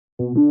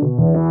Welcome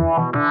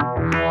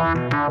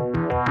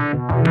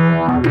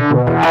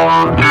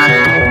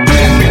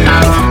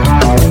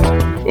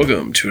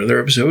to another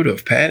episode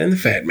of Pat and the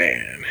Fat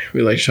Man.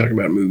 We like to talk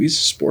about movies,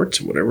 sports,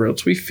 and whatever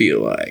else we feel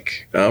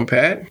like. I'm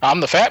Pat. I'm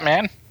the Fat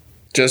Man.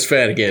 Just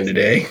fat again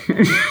today.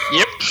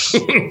 Yep.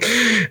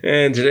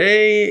 And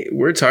today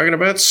we're talking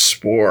about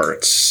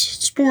sports.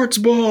 Sports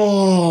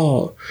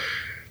ball.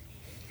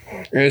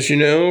 As you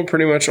know,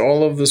 pretty much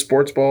all of the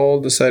sports ball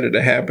decided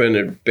to happen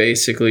at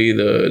basically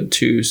the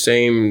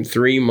same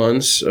 3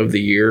 months of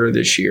the year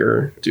this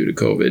year due to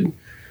COVID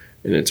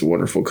and its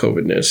wonderful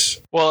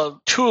COVIDness.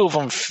 Well, 2 of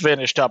them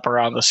finished up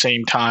around the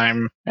same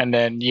time, and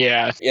then,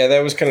 yeah. Yeah,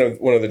 that was kind of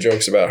one of the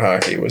jokes about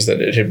hockey, was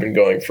that it had been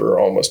going for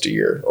almost a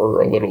year,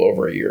 or a little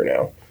over a year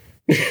now.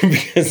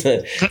 Because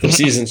the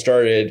season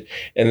started,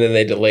 and then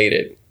they delayed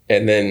it,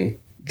 and then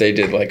they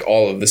did like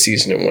all of the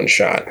season in one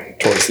shot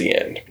towards the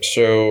end.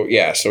 So,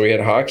 yeah, so we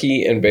had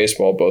hockey and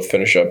baseball both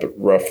finish up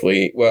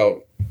roughly,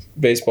 well,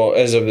 baseball,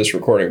 as of this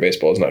recording,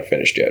 baseball is not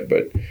finished yet,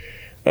 but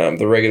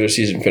the regular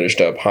season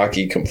finished up.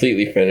 Hockey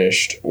completely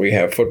finished. We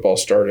have football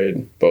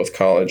started, both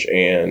college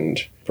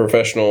and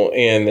professional,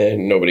 and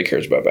then nobody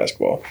cares about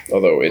basketball.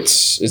 Although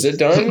is it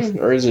done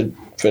or is it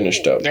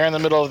finished up? They're in the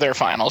middle of their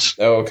finals.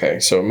 Oh, okay.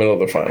 So middle of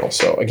the finals.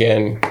 So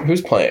again,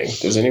 who's playing?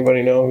 Does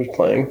anybody know who's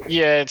playing?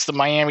 Yeah, it's the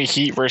Miami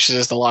Heat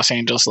versus the Los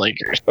Angeles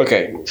Lakers.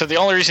 Okay. So the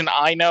only reason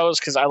I know is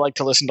because I like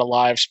to listen to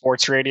live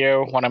sports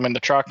radio when I'm in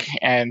the truck,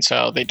 and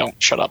so they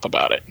don't shut up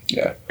about it.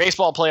 Yeah.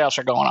 Baseball playoffs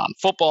are going on.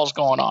 Football's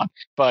going on.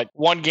 But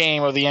one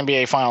game of the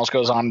NBA Finals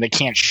goes on, and they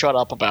can't shut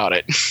up about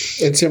it.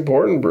 It's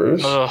important,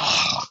 Bruce.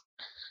 Ugh.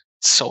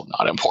 So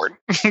not important.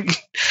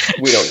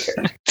 We don't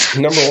care.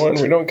 Number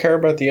 1, we don't care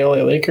about the LA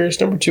Lakers.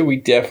 Number 2, we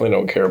definitely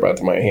don't care about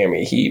the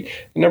Miami Heat.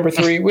 Number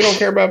 3, we don't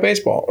care about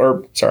baseball.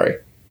 Or, sorry,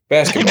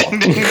 basketball.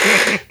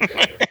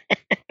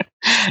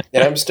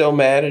 And I'm still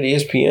mad at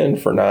ESPN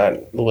for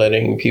not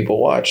letting people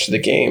watch the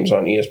games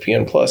on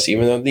ESPN Plus,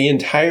 even though the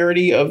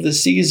entirety of the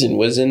season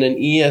was in an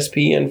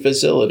ESPN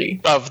facility.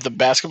 Of the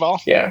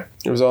basketball? Yeah.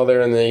 It was all there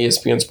in the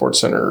ESPN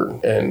Sports Center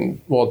and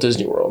Walt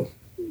Disney World.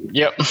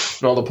 Yep.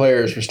 And all the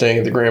players were staying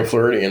at the Grand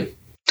Floridian.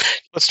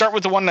 Let's start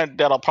with the one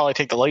that'll probably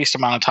take the least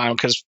amount of time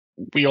because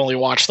we only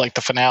watched like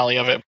the finale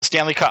of it.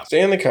 Stanley Cup.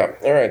 Stanley Cup.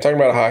 All right, talking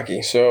about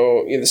hockey.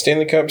 So the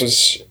Stanley Cup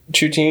is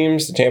 2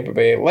 teams, the Tampa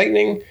Bay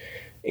Lightning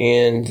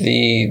and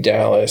the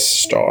Dallas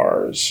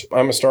Stars.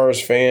 I'm a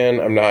Stars fan.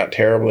 I'm not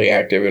terribly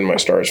active in my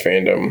Stars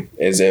fandom,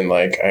 as in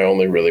like I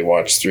only really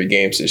watched 3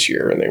 games this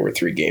year, and they were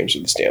 3 games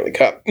of the Stanley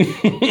Cup.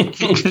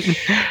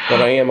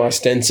 But I am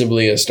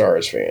ostensibly a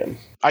Stars fan.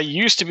 I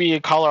used to be a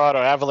Colorado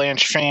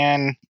Avalanche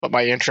fan, but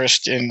my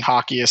interest in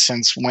hockey has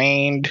since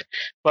waned.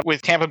 But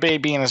with Tampa Bay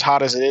being as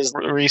hot as it is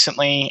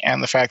recently,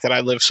 and the fact that I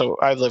live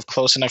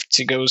close enough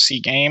to go see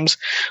games,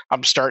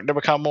 I'm starting to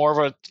become more of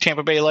a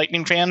Tampa Bay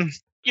Lightning fan.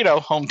 You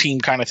know, home team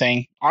kind of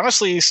thing.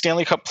 Honestly,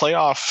 Stanley Cup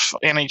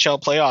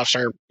NHL playoffs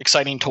are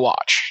exciting to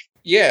watch.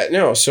 Yeah,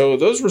 no, so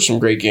those were some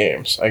great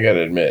games, I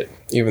gotta admit,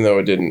 even though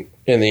it didn't,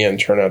 in the end,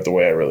 turn out the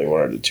way I really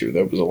wanted it to.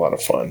 That was a lot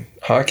of fun.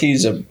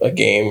 Hockey's a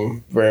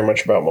game very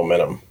much about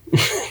momentum.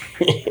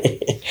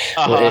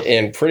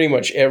 And pretty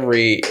much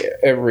every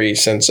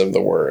sense of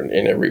the word,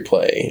 in every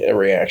play,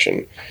 every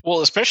action.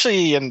 Well,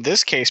 especially in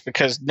this case,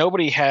 because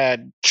nobody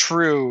had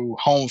true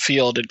home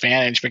field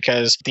advantage,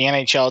 because the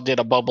NHL did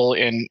a bubble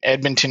in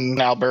Edmonton,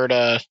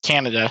 Alberta,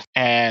 Canada,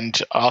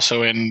 and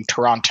also in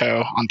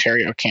Toronto,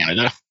 Ontario,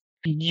 Canada.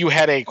 You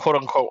had a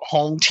quote-unquote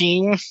home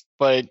team,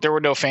 but there were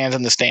no fans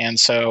in the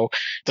stands, so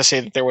to say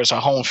that there was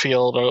a home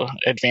field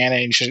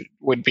advantage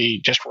would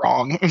be just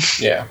wrong.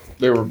 Yeah,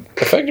 they were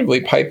effectively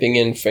piping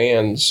in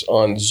fans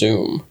on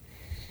Zoom.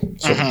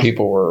 So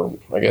people were,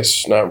 I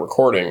guess, not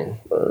recording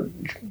or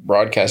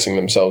broadcasting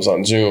themselves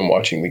on Zoom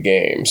watching the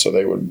game, so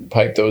they would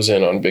pipe those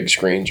in on big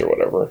screens or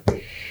whatever.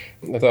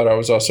 I thought it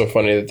was also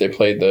funny that they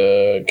played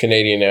the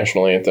Canadian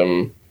national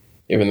anthem,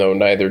 even though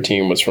neither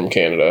team was from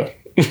Canada.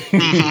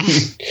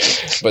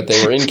 But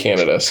they were in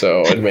Canada,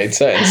 so it made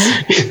sense.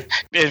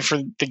 And for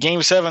the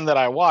Game 7 that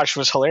I watched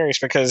was hilarious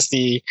because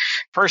the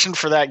person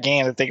for that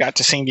game that they got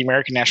to sing the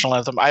American national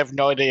anthem, I have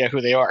no idea who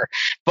they are.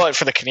 But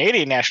for the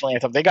Canadian national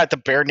anthem, they got the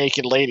Bare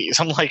Naked Ladies.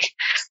 I'm like,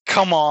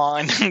 come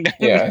on.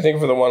 Yeah, I think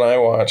for the one I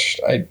watched,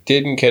 I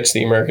didn't catch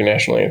the American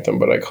national anthem,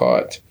 but I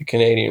caught the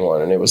Canadian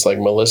one, and it was like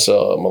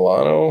Melissa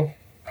Milano,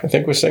 I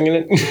think, was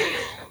singing it.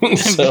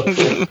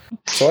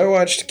 So I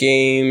watched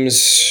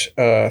games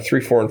 3,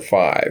 4, and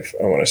 5,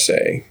 I want to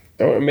say.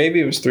 Maybe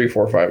it was 3,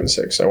 4, 5, and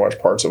 6. I watched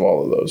parts of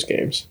all of those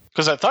games.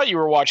 Because I thought you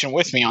were watching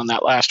with me on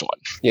that last one.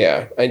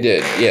 Yeah, I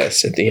did.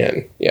 Yes, at the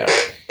end. Yeah.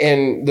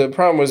 And the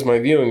problem was my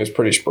viewing was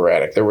pretty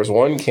sporadic. There was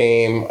one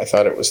game, I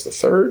thought it was the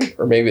 3rd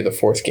or maybe the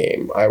 4th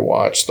game. I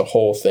watched the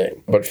whole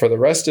thing. But for the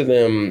rest of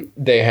them,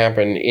 they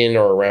happened in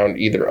or around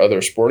either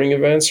other sporting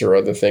events or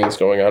other things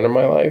going on in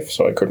my life,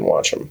 so I couldn't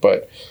watch them.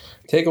 But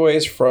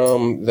takeaways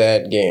from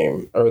that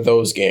game, or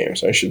those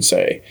games, I should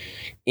say.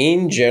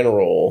 In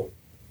general,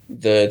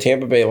 the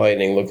Tampa Bay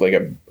Lightning looked like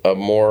a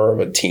more of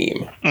a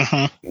team.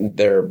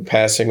 Their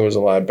passing was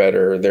a lot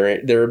better.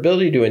 Their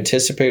ability to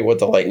anticipate what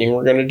the Lightning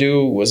were going to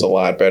do was a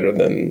lot better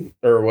than,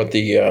 or what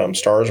the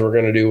Stars were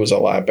going to do was a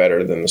lot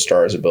better than the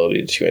Stars'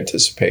 ability to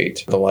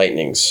anticipate the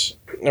Lightning's.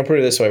 I'll put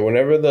it this way: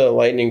 whenever the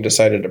Lightning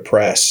decided to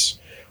press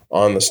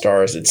on the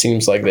Stars, it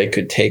seems like they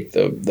could take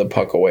the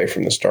puck away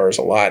from the Stars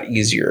a lot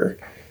easier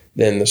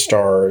than the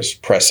Stars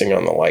pressing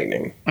on the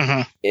Lightning.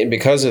 And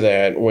because of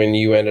that, when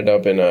you ended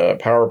up in a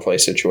power play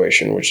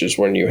situation, which is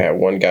when you have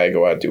one guy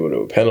go out due to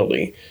a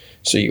penalty,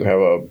 so you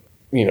have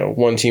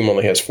one team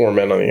only has 4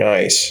 men on the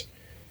ice,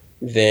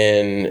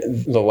 then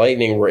the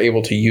Lightning were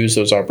able to use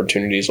those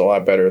opportunities a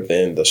lot better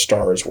than the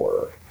Stars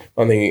were.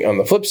 On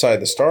the flip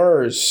side, the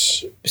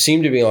Stars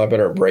seem to be a lot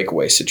better at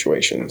breakaway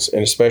situations,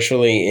 and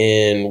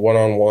especially in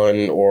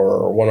one-on-one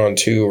or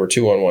one-on-two or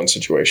two-on-one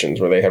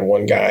situations where they had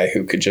one guy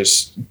who could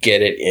just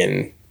get it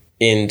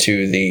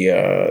into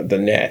the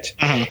net.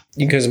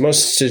 Because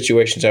most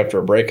situations after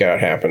a breakout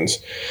happens,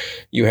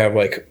 you have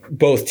like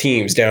both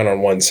teams down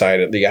on one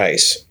side of the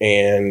ice,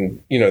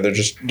 and they're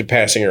just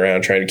passing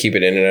around trying to keep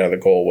it in and out of the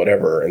goal,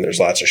 whatever, and there's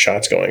lots of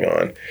shots going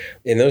on.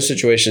 In those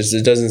situations,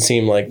 it doesn't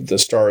seem like the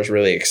Stars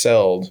really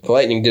excelled. The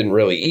Lightning didn't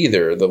really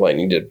either. The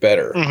Lightning did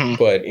better.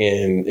 But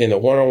in the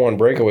one-on-one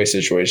breakaway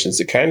situations,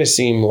 it kind of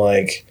seemed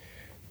like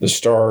the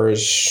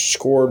Stars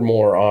scored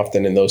more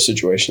often in those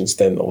situations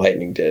than the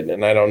Lightning did.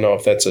 And I don't know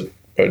if that's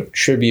a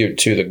tribute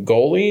to the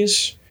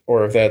goalies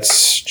or if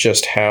that's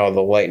just how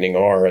the Lightning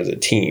are as a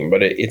team.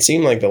 But it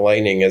seemed like the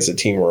Lightning as a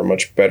team were a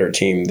much better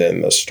team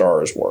than the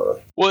Stars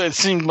were. Well, it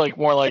seemed like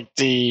more like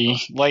the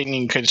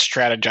Lightning could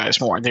strategize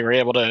more. They were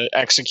able to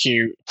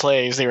execute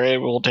plays. They were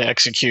able to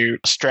execute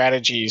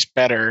strategies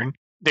better.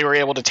 They were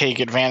able to take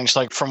advantage,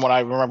 like from what I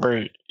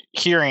remember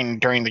hearing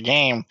during the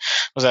game,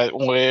 was that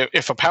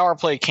if a power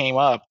play came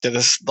up, that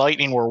the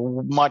Lightning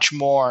were much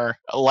more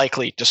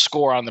likely to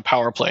score on the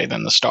power play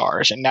than the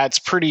Stars. And that's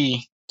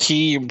pretty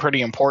key and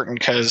pretty important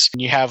because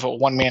you have a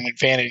one-man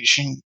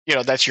advantage.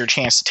 That's your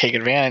chance to take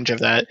advantage of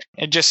that.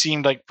 It just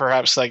seemed like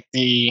perhaps like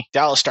the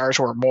Dallas Stars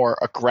were more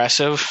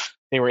aggressive.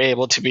 They were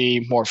able to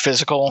be more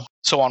physical.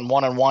 So on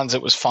one-on-ones,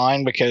 it was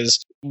fine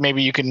because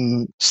maybe you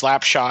can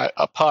slap shot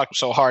a puck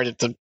so hard that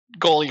the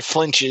goalie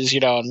flinches,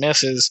 and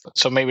misses.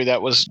 So maybe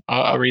that was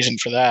a reason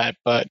for that.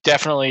 But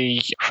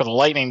definitely for the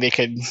Lightning, they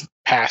could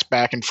pass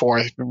back and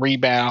forth,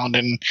 rebound,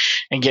 and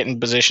get in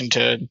position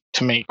to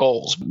make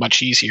goals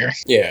much easier.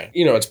 Yeah,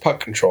 it's puck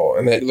control.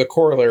 And the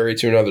corollary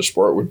to another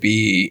sport would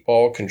be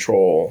ball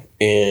control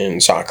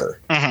in soccer.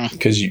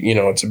 Because,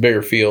 it's a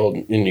bigger field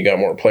and you got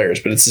more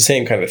players. But it's the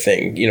same kind of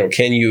thing.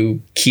 Can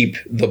you keep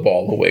the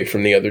ball away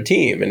from the other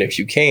team? And if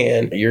you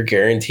can, you're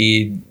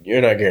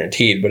not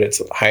guaranteed, but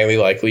it's highly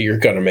likely you're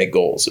going to make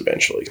goals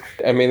eventually.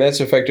 I mean, that's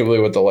effectively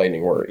what the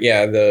Lightning were.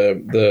 Yeah,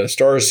 the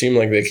Stars seemed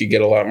like they could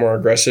get a lot more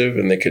aggressive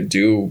and they could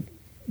do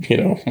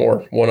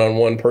more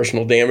one-on-one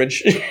personal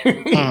damage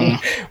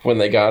when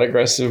they got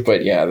aggressive.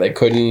 But yeah, they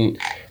couldn't.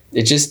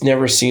 It just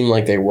never seemed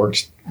like they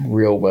worked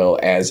real well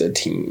as a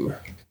team.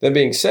 That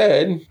being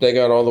said, they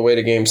got all the way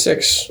to Game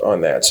 6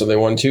 on that. So they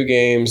won 2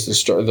 games.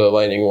 The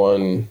Lightning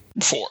won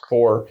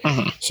 4.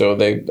 So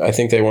I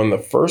think they won the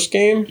first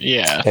game.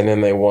 Yeah. And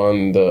then they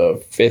won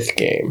the 5th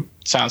game.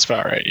 Sounds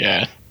about right,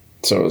 yeah.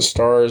 So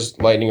Stars,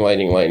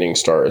 Lightning,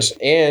 Stars.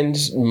 And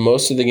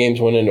most of the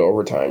games went into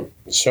overtime.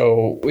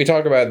 So we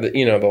talk about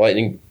the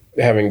Lightning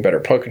having better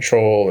puck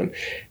control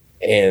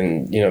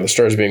and the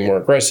Stars being more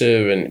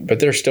aggressive, but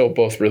they're still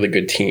both really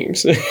good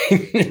teams.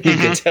 You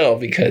can tell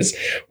because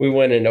we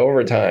went into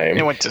overtime.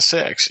 They went to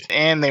 6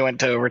 and they went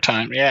to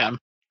overtime. Yeah.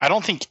 I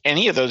don't think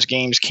any of those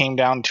games came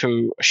down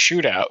to a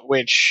shootout,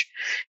 which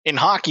in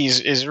hockey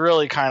is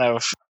really kind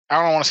of,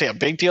 I don't want to say a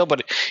big deal,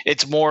 but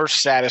it's more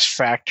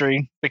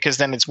satisfactory because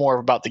then it's more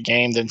about the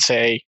game than,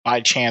 say,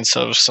 by chance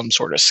of some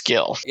sort of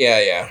skill.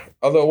 Yeah.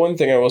 Although one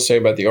thing I will say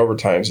about the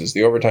overtimes is the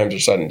overtimes are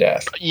sudden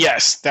death.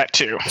 Yes, that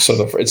too.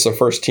 So it's the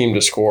first team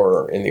to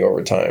score in the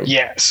overtime.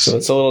 Yes. So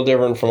it's a little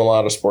different from a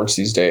lot of sports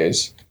these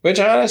days, which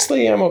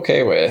honestly I'm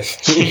okay with.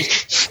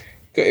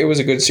 It was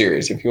a good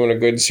series. If you want a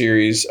good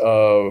series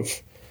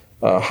of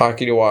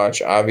hockey to watch,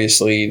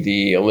 obviously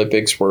the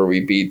Olympics where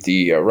we beat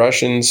the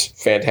Russians,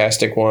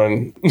 fantastic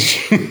one.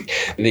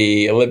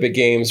 The Olympic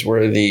Games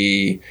where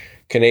the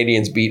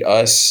Canadians beat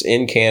us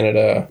in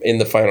Canada in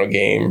the final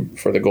game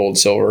for the gold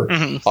silver,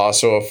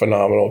 also a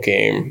phenomenal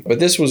game. But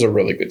this was a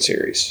really good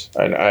series.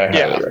 I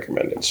highly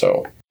recommend it.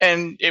 So.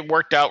 And it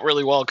worked out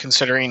really well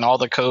considering all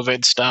the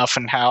COVID stuff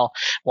and how,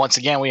 once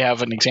again, we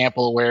have an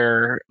example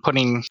where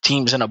putting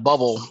teams in a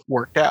bubble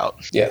worked out.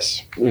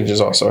 Yes, which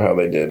is also how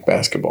they did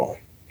basketball.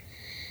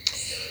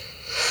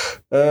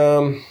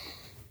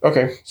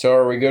 Okay, so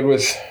are we good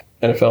with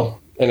NFL,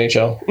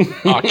 NHL,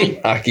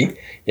 hockey?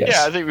 Yes.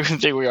 Yeah, I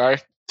think we are. I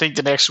think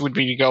the next would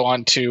be to go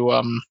on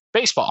to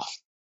baseball.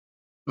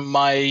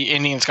 My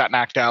Indians got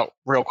knocked out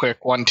real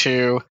quick,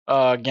 1-2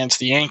 against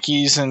the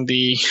Yankees in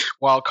the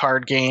wild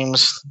card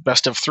games,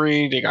 best of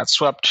 3. They got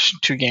swept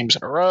 2 games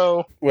in a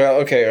row. Well,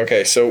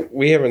 okay. So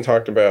we haven't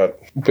talked about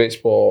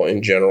baseball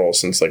in general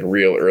since like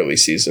real early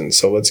season.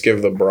 So let's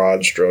give the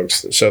broad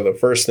strokes. So the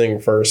first thing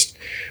first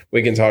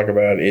we can talk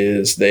about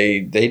is they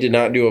did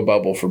not do a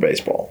bubble for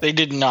baseball. They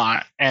did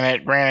not, and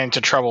it ran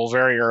into trouble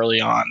very early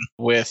on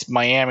with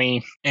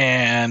Miami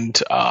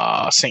and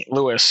St.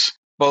 Louis.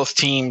 Both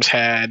teams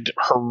had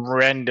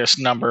horrendous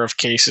number of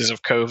cases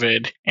of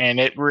COVID,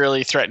 and it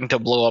really threatened to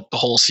blow up the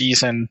whole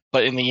season.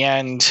 But in the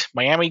end,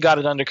 Miami got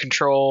it under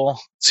control.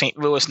 St.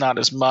 Louis not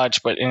as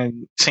much, but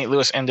St.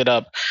 Louis ended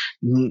up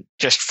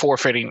just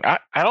forfeiting.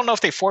 I don't know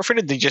if they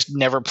forfeited. They just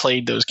never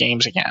played those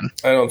games again.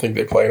 I don't think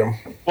they played them.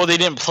 Well, they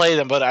didn't play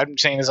them, but I'm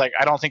saying is like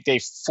I don't think they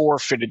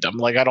forfeited them.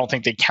 Like I don't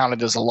think they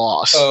counted as a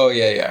loss. Oh,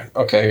 yeah.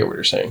 Okay, I hear what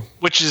you're saying.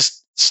 Which is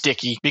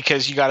sticky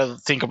because you got to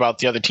think about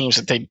the other teams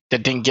that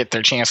didn't get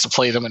their chance to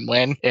play them and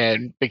win,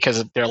 and because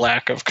of their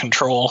lack of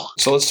control.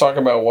 So let's talk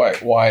about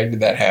why did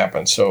that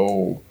happen.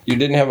 So you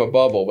didn't have a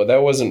bubble, but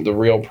that wasn't the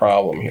real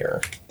problem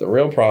here. The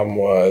real problem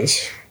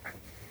was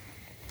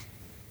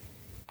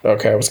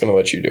okay, I was going to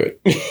let you do it.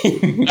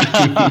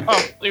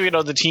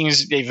 The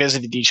teams, they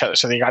visited each other,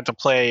 so they got to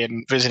play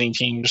in visiting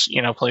teams,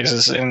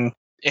 places.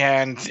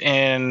 And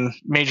in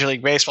Major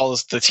League Baseball,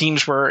 the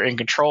teams were in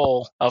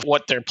control of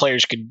what their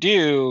players could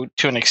do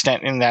to an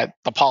extent in that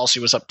the policy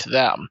was up to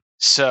them.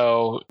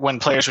 So when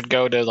players would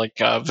go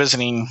to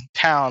visiting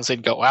towns,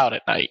 they'd go out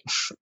at night.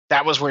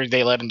 That was where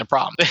they led into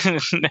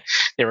problems.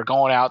 They were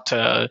going out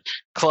to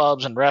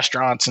clubs and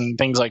restaurants and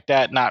things like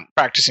that, not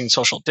practicing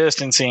social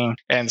distancing.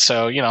 And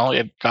so,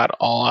 it got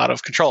all out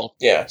of control.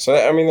 Yeah. So,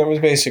 that was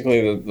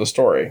basically the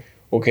story.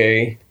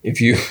 Okay, if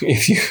you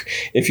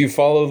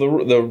follow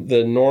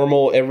the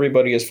normal,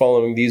 everybody is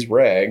following these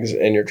regs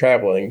and you're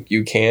traveling,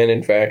 you can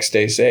in fact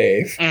stay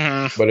safe.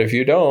 Mm-hmm. But if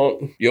you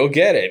don't, you'll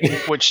get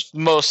it. Which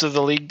most of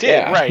the league did.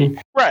 Yeah.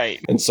 Right.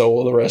 And so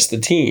will the rest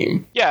of the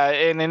team. Yeah,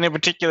 and in a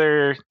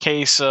particular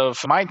case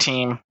of my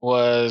team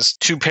was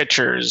 2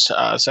 pitchers,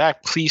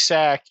 Zach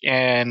Plesac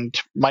and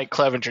Mike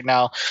Clevenger.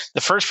 Now,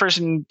 the first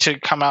person to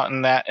come out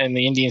in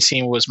the Indians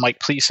team was Mike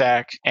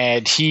Plesac,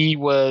 and he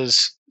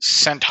was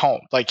sent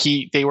home. I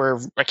can't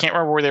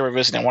remember where they were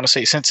visiting. I want to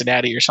say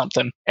Cincinnati or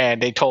something.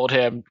 And they told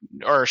him,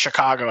 or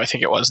Chicago, I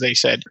think it was, they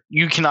said,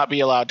 you cannot be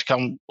allowed to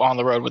come on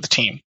the road with the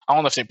team. I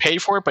don't know if they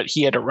paid for it, but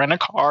he had to rent a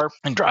car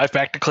and drive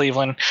back to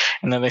Cleveland.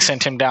 And then they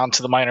sent him down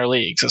to the minor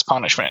leagues as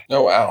punishment.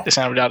 Oh, wow. They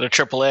sent him down to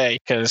AAA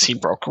because he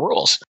broke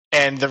rules.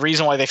 And the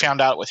reason why they found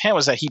out with him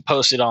was that he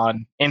posted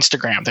on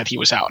Instagram that he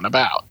was out and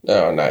about.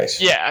 Oh, nice.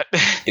 Yeah.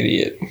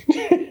 Idiot.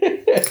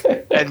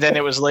 And then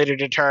it was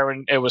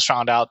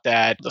found out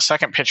that the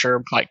second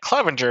pitcher, Mike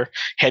Clevenger,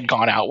 had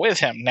gone out with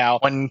him. Now,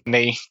 when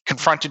they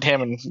confronted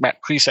him and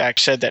Matt Plesac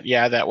said that,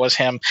 yeah, that was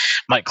him,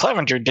 Mike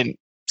Clevenger didn't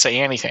say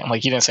anything.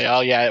 He didn't say, oh,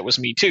 yeah, it was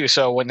me too.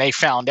 So when they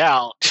found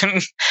out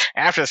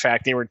after the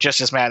fact, they were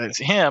just as mad as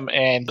him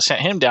and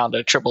sent him down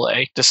to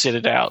AAA to sit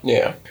it out.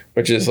 Yeah,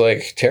 which is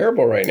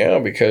terrible right now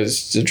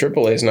because the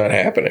AAA is not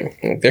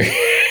happening.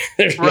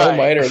 There's no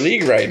minor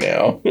league right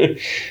now.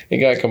 It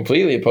got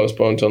completely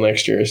postponed until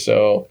next year.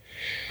 So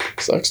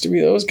sucks to be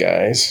those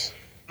guys.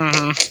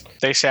 Mm-hmm.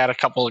 They sat a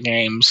couple of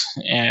games,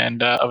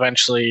 and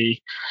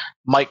eventually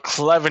Mike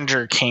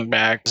Clevenger came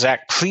back.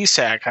 Zach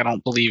Plesac, I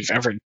don't believe,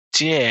 ever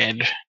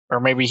did. Or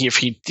maybe if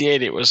he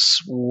did, it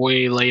was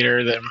way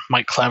later than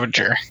Mike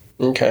Clevenger.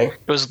 Okay.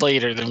 It was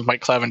later than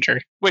Mike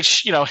Clevenger,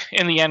 which,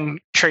 in the end,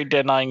 trade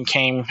deadline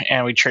came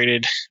and we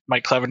traded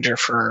Mike Clevenger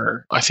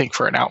for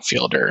an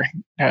outfielder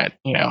that,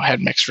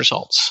 had mixed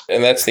results.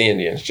 And that's the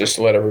Indians, just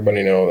to let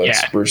everybody know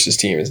that's Bruce's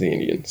team is the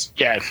Indians.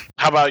 Yeah.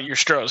 How about your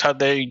Stros? How'd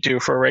they do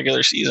for a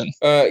regular season?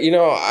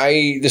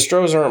 The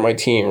Stros aren't my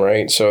team,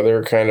 right? So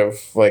they're kind of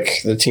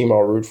like the team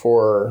I'll root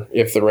for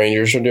if the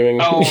Rangers are doing.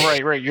 Oh,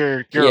 right.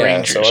 You're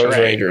Rangers. So I was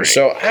Rangers. Right.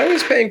 So I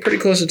was paying pretty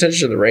close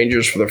attention to the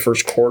Rangers for the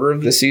first quarter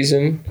of the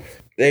season.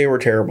 They were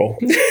terrible.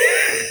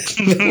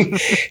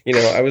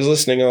 I was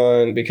listening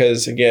on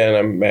because, again,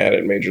 I'm mad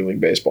at Major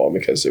League Baseball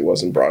because it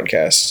wasn't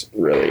broadcast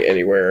really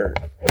anywhere.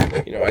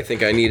 I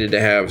think I needed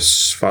to have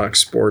Fox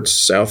Sports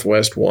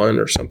Southwest 1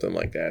 or something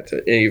like that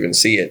to even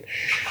see it.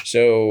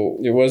 So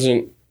it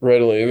wasn't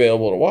readily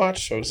available to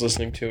watch. So I was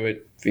listening to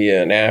it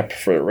via an app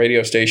for a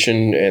radio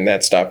station, and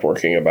that stopped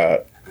working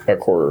about a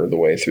quarter of the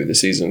way through the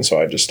season,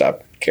 so I just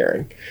stopped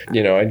caring.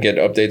 I'd get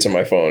updates on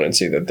my phone and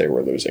see that they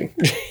were losing.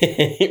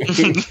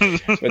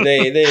 But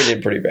they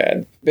did pretty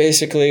bad.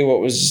 Basically, what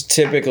was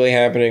typically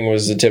happening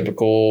was the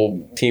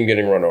typical team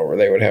getting run over.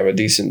 They would have a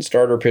decent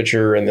starter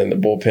pitcher, and then the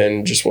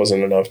bullpen just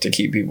wasn't enough to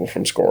keep people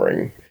from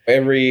scoring.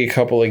 Every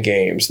couple of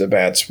games, the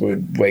bats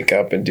would wake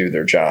up and do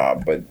their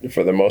job, but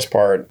for the most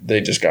part,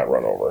 they just got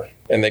run over.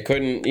 And they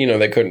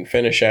couldn't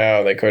finish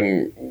out. They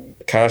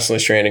couldn't constantly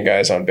stranding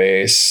guys on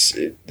base.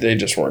 They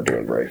just weren't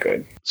doing very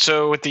good.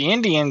 So with the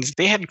Indians,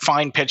 they had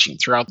fine pitching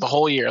throughout the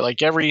whole year.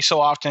 Like every so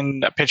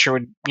often, a pitcher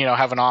would,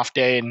 have an off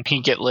day and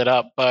he'd get lit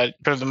up. But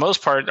for the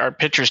most part, our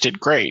pitchers did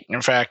great.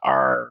 In fact,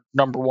 our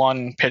number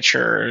one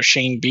pitcher,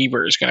 Shane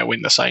Bieber, is going to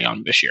win the Cy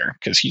Young this year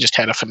because he just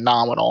had a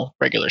phenomenal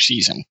regular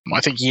season.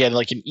 I think he had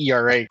like an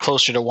ERA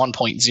closer to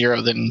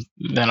 1.0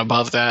 than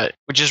above that,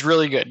 which is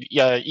really good.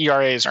 Yeah,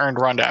 ERA is earned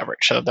run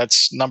average. So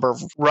that's number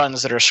of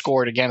runs that are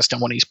scored against him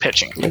when he's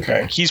pitching.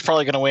 Okay. He's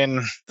probably going to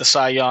win the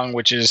Cy Young,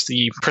 which is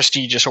the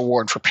prestigious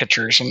award for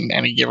pitchers in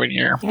any given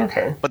year.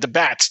 Okay. But the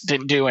bats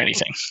didn't do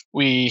anything.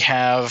 We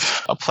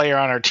have a player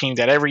on our team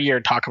that every year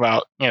talk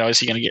about, is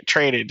he going to get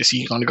traded? Is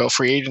he going to go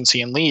free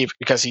agency and leave?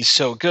 Because he's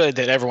so good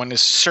that everyone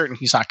is certain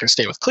he's not going to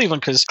stay with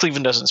Cleveland because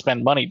Cleveland doesn't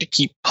spend money to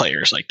keep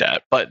players like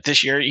that. But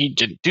this year he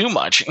didn't do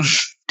much.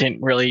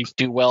 Didn't really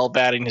do well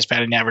batting. His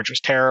batting average was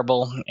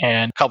terrible.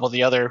 And a couple of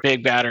the other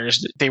big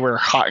batters, they were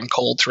hot and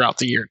cold throughout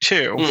the year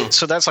too.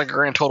 So that's like a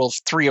grand total of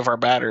 3 of our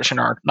batters in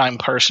our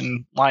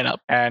 9-person lineup.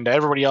 And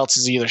everybody else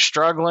is either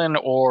struggling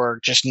or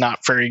just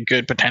not very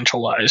good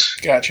potential-wise.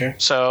 Gotcha.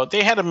 So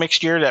they had a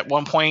mixed year at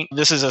one point.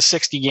 This is a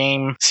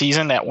 60-game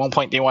season. At one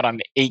point, they went on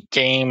an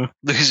 8-game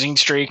losing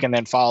streak and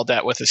then followed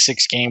that with a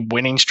 6-game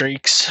winning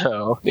streak.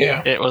 So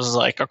yeah, it was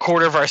like a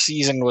quarter of our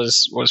season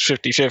was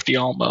 50-50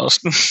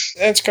 almost.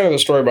 That's kind of the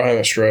story behind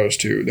the Stros,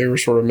 too. They were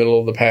sort of middle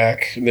of the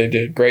pack. They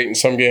did great in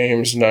some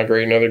games, not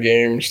great in other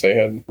games. They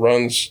had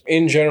runs.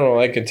 In general,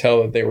 I could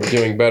tell that they were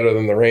doing better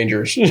than the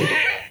Rangers.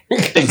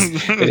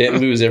 Because they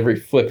didn't lose every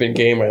flipping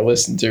game I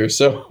listened to.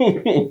 So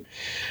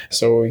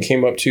we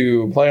came up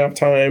to playoff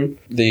time.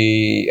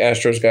 The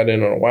Astros got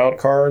in on a wild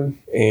card,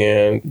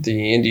 and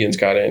the Indians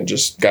got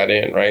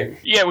in, right?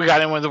 Yeah, we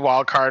got in with the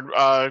wild card.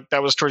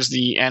 That was towards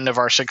the end of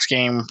our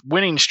 6-game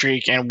winning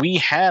streak, and we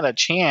had a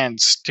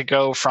chance to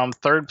go from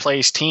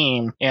third-place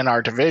team in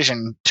our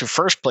division to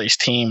first-place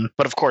team.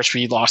 But, of course,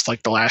 we lost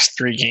like the last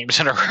 3 games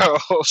in a row.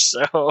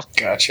 So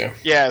gotcha.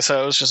 Yeah,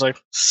 so it was just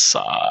like,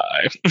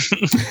 sigh.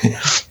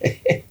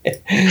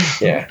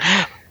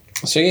 Yeah.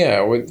 So,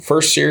 yeah, with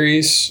first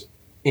series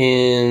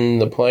in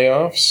the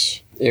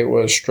playoffs, it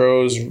was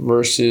Stros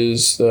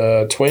versus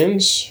the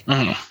Twins,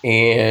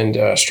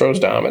 and Stros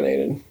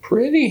dominated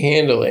pretty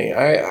handily.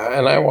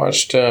 I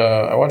watched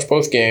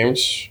both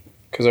games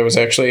because I was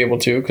actually able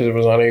to because it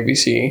was on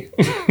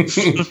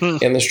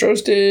ABC, and the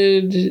Stros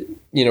did.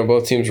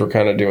 Both teams were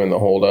kind of doing the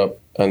hold up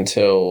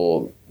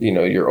until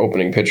your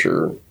opening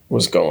pitcher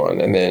was gone,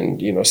 and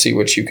then see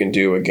what you can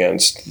do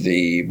against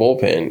the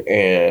bullpen.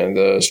 And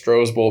the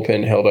Stros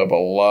bullpen held up a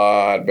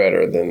lot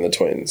better than the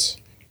Twins.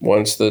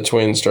 Once the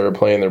Twins started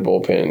playing their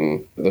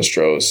bullpen, the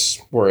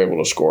Stros were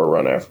able to score a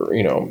run after.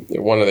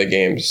 One of the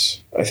games,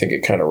 I think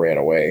it kind of ran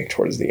away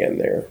towards the end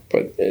there.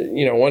 But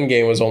one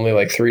game was only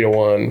like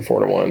 3-1,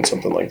 4-1,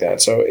 something like that.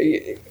 So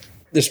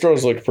the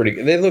Stros looked pretty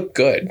good. They looked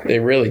good. They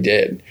really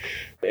did.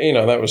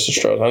 That was the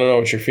Stros. I don't know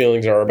what your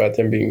feelings are about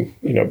them being,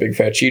 big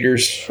fat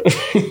cheaters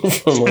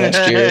from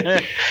last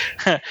year.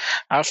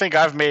 I think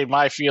I've made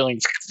my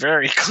feelings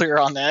very clear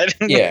on that.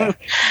 Yeah.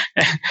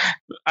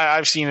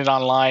 I've seen it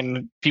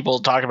online. People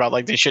talk about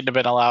like they shouldn't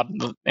have been allowed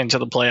into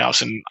the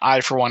playoffs. And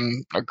I, for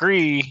one,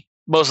 agree.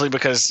 Mostly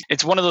because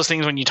it's one of those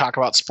things when you talk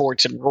about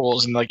sports and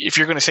rules. And like, if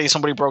you're going to say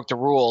somebody broke the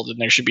rule, then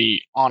there should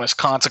be honest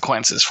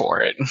consequences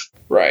for it.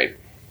 Right.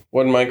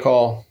 Wasn't my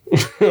call.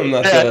 I'm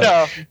not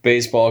the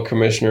baseball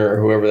commissioner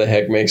or whoever the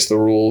heck makes the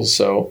rules.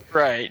 So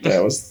right.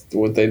 That was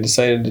what they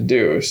decided to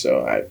do.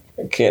 So I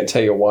can't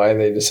tell you why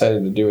they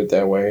decided to do it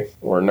that way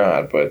or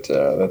not, but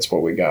that's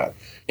what we got.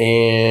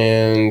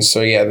 And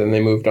so, yeah, then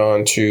they moved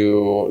on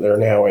to, they're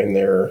now in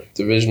their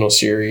divisional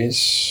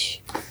series.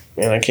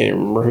 And I can't even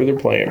remember who they're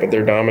playing, but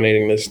they're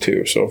dominating this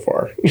too so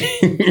far.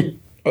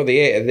 Oh,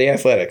 the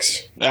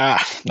Athletics. They're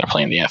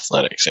playing the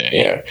Athletics.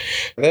 Yeah.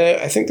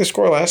 I think the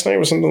score last night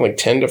was something like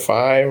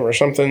 10-5 or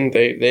something.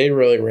 They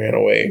really ran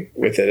away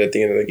with it at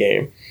the end of the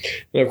game.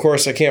 And, of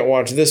course, I can't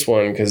watch this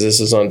one because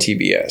this is on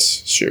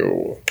TBS.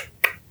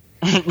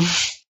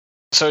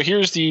 So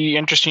here's the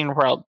interesting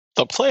about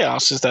the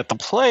playoffs is that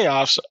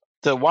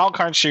the wild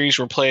card series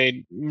were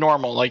played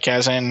normal, like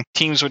as in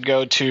teams would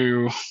go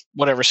to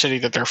whatever city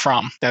that they're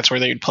from. That's where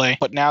they would play.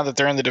 But now that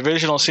they're in the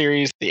divisional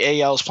series,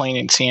 the AL is playing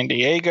in San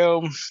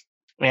Diego,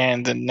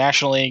 and the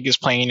National League is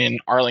playing in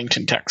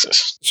Arlington,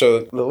 Texas.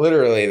 So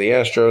literally, the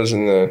Astros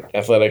and the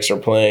Athletics are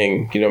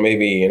playing,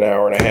 maybe an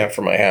hour and a half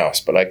from my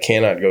house, but I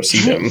cannot go see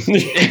them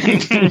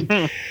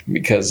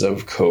because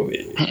of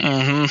COVID.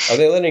 Mm-hmm. Are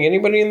they letting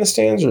anybody in the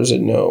stands, or is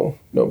it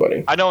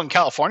nobody? I know in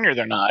California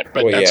they're not,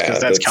 but that's because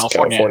that's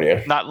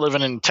California. Not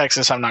living in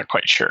Texas, I'm not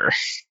quite sure.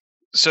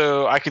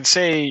 So I could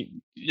say,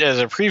 as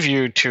a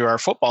preview to our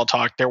football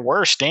talk, there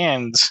were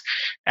stands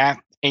at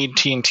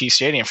AT&T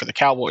Stadium for the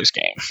Cowboys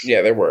game.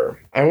 Yeah, there were.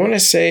 I want to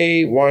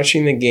say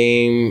watching the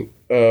game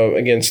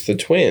against the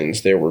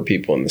Twins, there were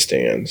people in the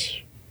stands.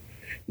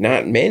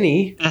 Not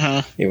many.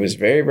 It was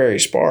very, very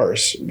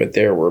sparse, but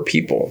there were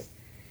people.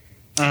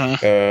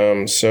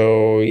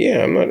 So,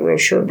 yeah, I'm not real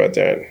sure about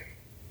that.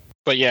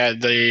 But, yeah,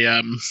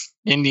 the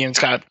Indians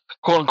got,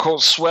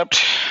 quote-unquote,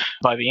 swept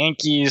by the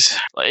Yankees.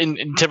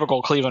 In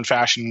typical Cleveland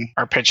fashion,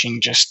 our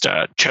pitching just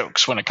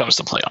chokes when it comes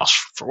to playoffs.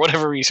 For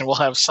whatever reason, we'll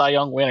have Cy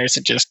Young winners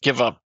that just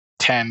give up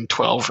 10,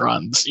 12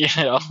 runs,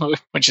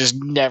 which has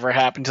never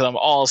happened to them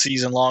all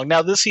season long.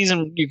 Now, this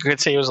season, you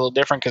could say it was a little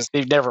different because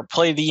they've never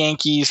played the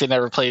Yankees. They've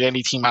never played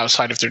any team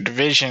outside of their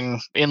division,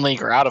 in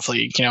league or out of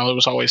league. It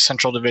was always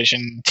Central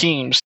Division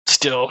teams.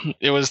 Still,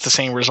 it was the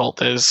same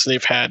result as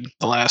they've had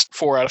the last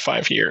 4 out of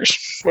 5 years.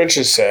 Which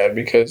is sad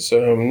because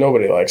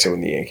nobody likes it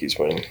when the Yankees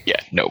win.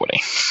 Yeah,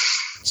 nobody.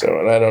 So,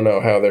 and I don't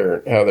know how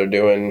they're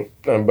doing,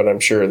 but I'm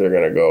sure they're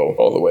going to go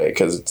all the way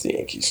because it's the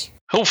Yankees.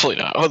 Hopefully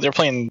not. Oh, they're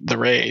playing the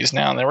Rays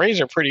now, and the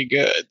Rays are pretty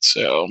good.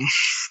 So,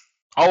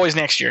 always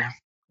next year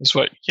is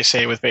what you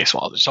say with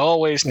baseball. There's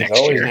always next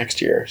year. Always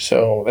next year.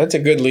 So, that's a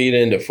good lead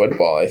into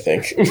football, I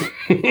think.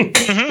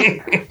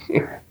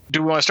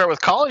 Do we want to start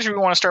with college or do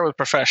we want to start with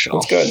professional?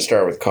 Let's go ahead and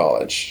start with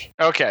college.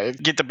 Okay,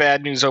 get the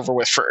bad news over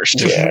with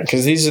first. Yeah,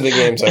 because these are the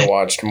games I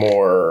watched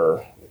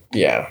more.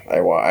 Yeah,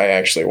 I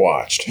actually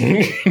watched.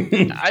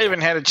 I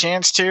haven't had a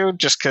chance to,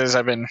 just because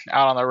I've been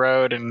out on the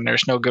road and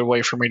there's no good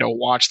way for me to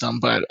watch them.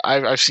 But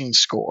I've seen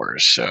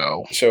scores.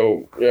 So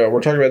yeah,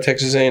 we're talking about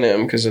Texas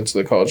A&M because it's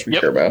the college we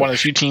care about. One of the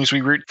few teams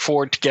we root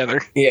for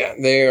together. Yeah,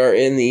 they are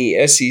in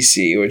the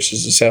SEC, which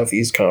is the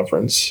Southeast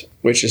Conference,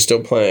 which is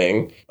still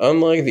playing.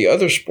 Unlike the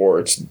other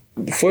sports,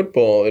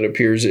 football, it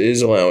appears,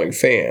 is allowing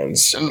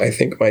fans. I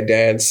think my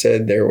dad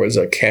said there was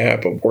a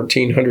cap of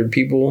 1,400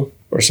 people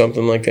or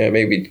something like that,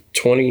 maybe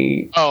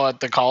 20. Oh, at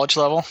the college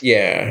level?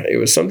 Yeah, it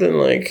was something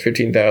like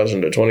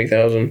 15,000 to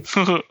 20,000.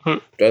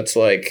 That's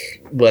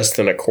like less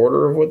than a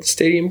quarter of what the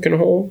stadium can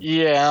hold.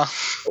 Yeah.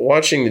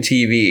 Watching the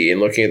TV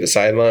and looking at the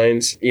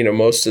sidelines,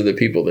 most of the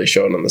people they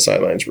showed on the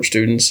sidelines were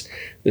students.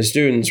 The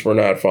students were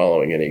not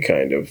following any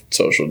kind of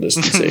social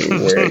distancing,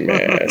 wearing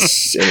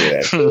masks, any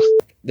of that.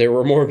 There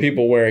were more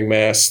people wearing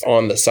masks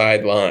on the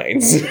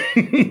sidelines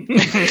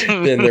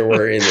than there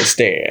were in the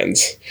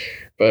stands.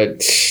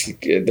 But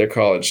they're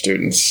college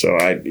students, so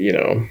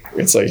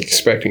it's like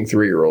expecting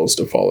 3-year-olds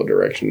to follow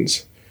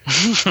directions.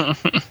 I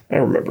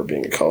remember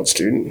being a college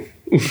student.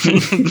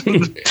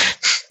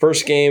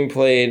 First game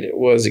played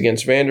was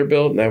against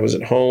Vanderbilt, and that was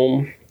at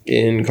home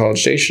in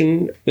College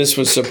Station. This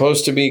was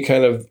supposed to be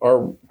kind of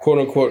our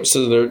quote-unquote,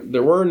 so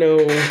there were no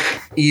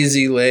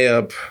easy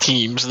layup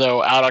teams,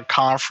 though, out of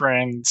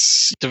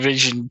conference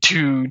Division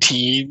II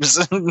teams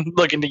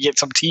looking to get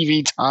some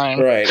TV time.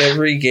 Right.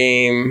 Every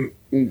game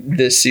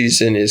this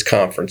season is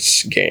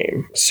conference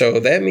game. So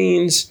that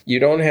means you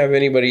don't have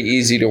anybody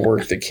easy to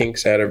work the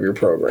kinks out of your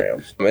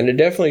program. And it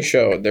definitely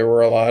showed. There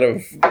were a lot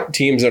of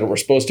teams that were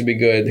supposed to be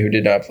good who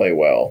did not play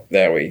well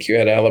that week. You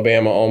had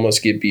Alabama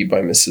almost get beat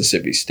by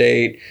Mississippi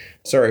State.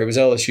 Sorry, it was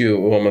LSU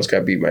who almost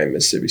got beat by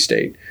Mississippi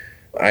State.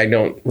 I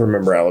don't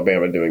remember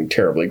Alabama doing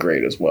terribly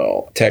great as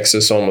well.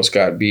 Texas almost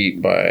got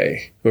beat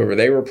by whoever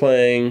they were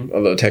playing,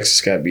 although Texas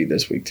got beat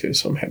this week too,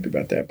 so I'm happy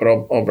about that. But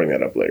I'll bring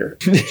that up later.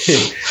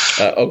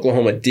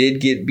 Oklahoma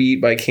did get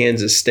beat by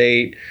Kansas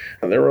State.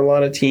 There were a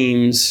lot of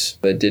teams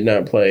that did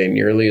not play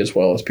nearly as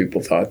well as people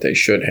thought they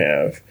should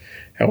have.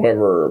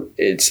 However,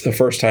 it's the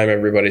first time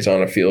everybody's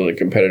on a field in a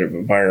competitive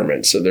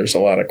environment, so there's a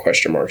lot of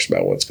question marks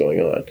about what's going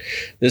on.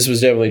 This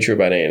was definitely true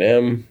about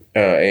A&M.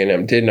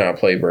 A&M did not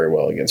play very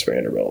well against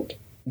Vanderbilt.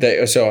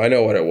 So I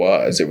know what it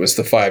was. It was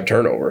the 5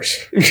 turnovers.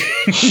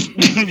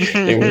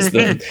 It was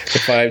the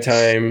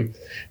 5-time.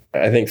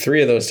 I think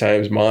 3 of those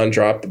times Mon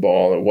dropped the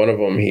ball, and one of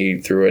them he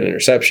threw an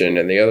interception,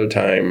 and the other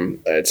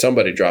time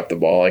somebody dropped the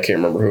ball. I can't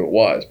remember who it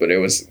was, but it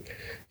was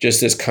just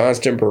this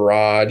constant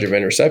barrage of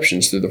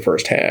interceptions through the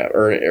first half,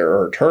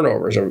 or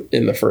turnovers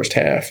in the first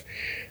half.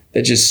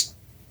 That just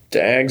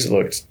Dags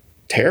looked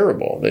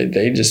terrible.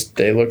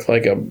 They look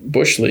like a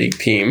Bush League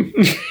team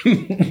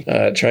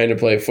trying to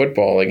play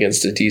football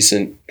against a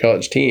decent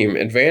college team.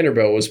 And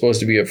Vanderbilt was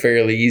supposed to be a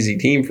fairly easy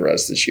team for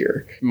us this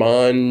year.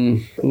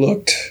 Mon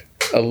looked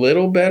a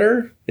little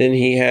better than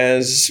he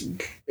has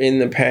in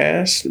the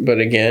past, but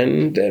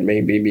again, that may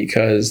be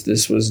because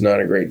this was not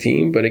a great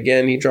team. But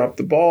again, he dropped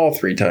the ball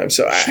 3 times.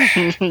 So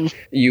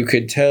you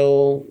could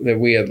tell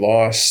that we had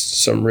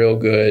lost some real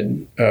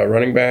good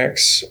running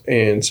backs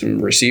and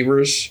some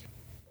receivers.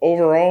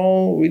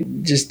 Overall, we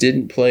just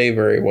didn't play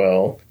very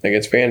well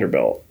against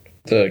Vanderbilt.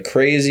 The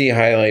crazy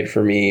highlight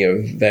for me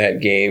of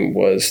that game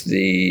was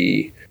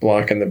the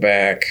block in the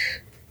back.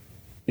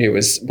 It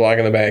was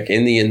blocking the back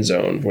in the end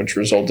zone, which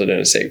resulted in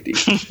a safety.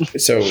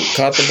 So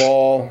caught the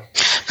ball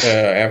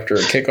after a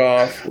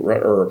kickoff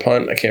or a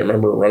punt. I can't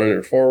remember, running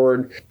it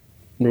forward.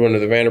 One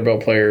of the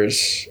Vanderbilt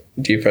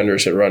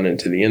defenders had run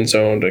into the end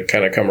zone to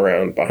kind of come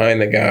around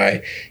behind the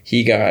guy.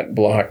 He got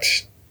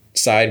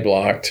side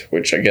blocked,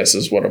 which I guess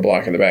is what a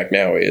block in the back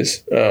now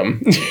is, by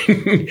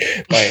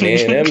an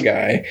A&M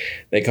guy.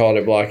 They called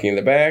it blocking in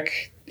the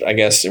back. I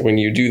guess when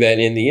you do that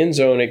in the end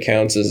zone, it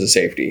counts as a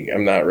safety.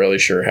 I'm not really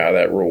sure how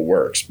that rule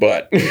works,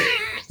 but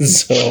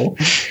so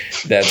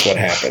that's what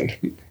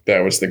happened.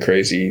 That was the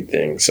crazy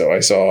thing. So I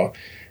saw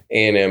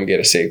A&M get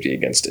a safety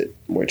against it,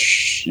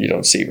 which you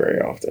don't see very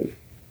often.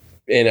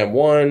 A&M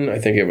won. I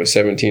think it was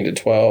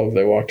 17-12.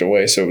 They walked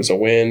away, so it was a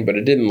win, but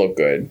it didn't look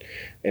good.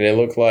 And it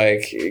looked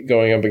like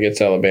going up against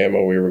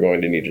Alabama, we were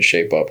going to need to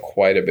shape up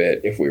quite a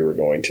bit if we were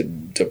going to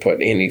put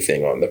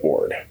anything on the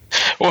board.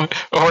 Or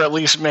at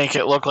least make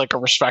it look like a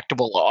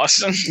respectable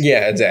loss.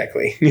 Yeah,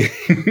 exactly.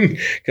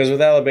 Because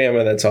with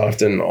Alabama, that's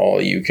often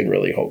all you can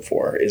really hope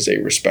for is a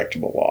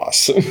respectable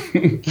loss.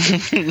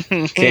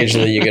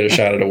 Occasionally you get a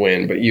shot at a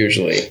win, but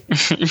usually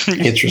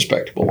it's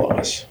respectable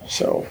loss.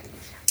 So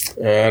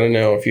I don't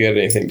know if you had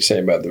anything to say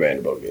about the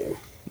Vanderbilt game.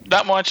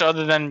 Not much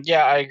other than,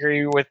 yeah, I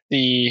agree with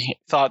the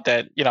thought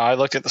that, I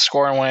looked at the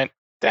score and went,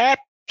 that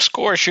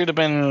score should have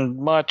been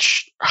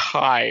much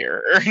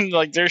higher.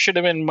 Like, there should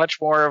have been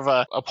much more of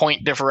a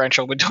point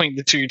differential between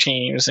the two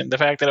teams. And the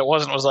fact that it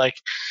wasn't was like,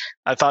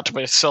 I thought to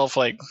myself,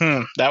 like,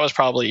 that was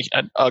probably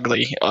an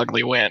ugly,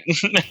 ugly win.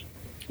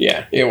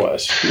 Yeah, it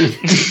was.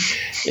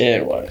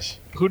 It was.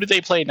 Who did they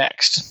play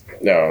next?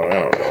 No, I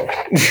don't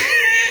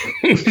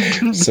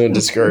know. So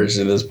discouraged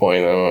at this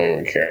point, I don't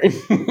even care.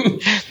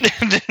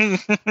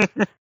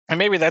 And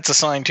maybe that's a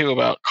sign, too,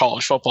 about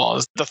college football,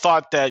 is the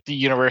thought that the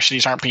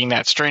universities aren't being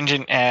that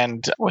stringent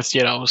and with,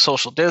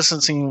 social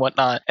distancing and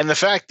whatnot. And the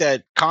fact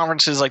that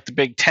conferences like the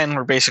Big Ten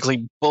were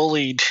basically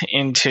bullied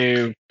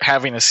into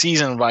having a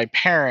season by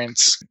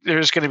parents,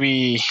 there's going to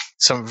be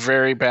some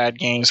very bad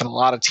games, and a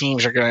lot of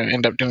teams are going to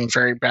end up doing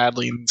very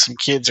badly, and some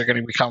kids are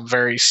going to become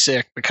very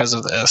sick because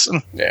of this.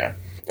 Yeah.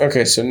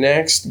 Okay, so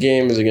next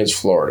game is against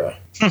Florida.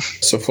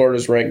 So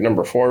Florida's ranked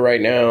number 4 right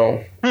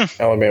now.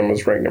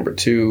 Alabama's ranked number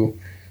 2.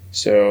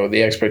 So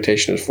the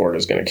expectation is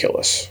Florida's going to kill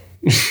us.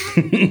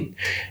 And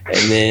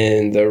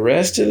then the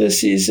rest of the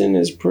season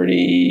is pretty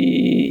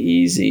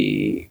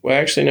easy. Well,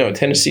 actually, no.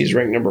 Tennessee's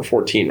ranked number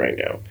 14 right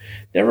now.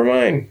 Never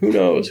mind. Who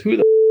knows? Who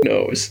the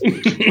knows?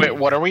 Wait,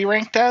 what are we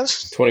ranked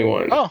as?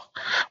 21. Oh,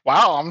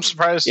 wow. I'm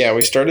surprised. Yeah,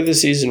 we started the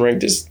season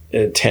ranked as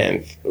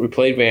 10th. We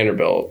played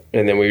Vanderbilt,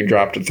 and then we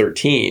dropped to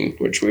 13,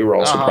 which we were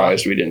all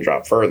surprised we didn't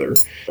drop further.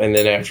 And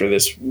then after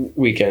this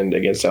weekend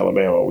against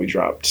Alabama, we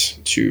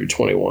dropped to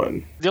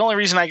 21. The only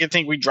reason I could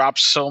think we dropped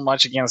so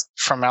much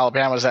from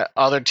Alabama is that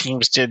other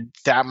teams did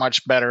that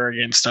much better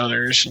against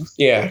others.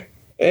 Yeah,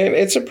 and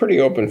it's a pretty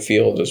open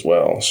field as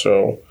well.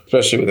 So,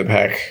 especially with the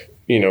Pac,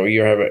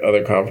 you have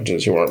other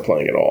conferences who aren't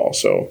playing at all.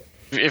 So,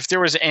 if there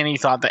was any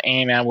thought that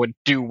A&M would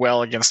do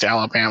well against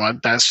Alabama,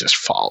 that's just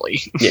folly.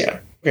 Yeah.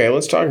 Okay,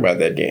 let's talk about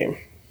that game.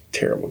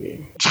 Terrible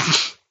game.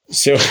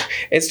 So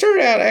it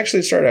started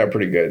out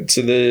pretty good.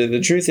 So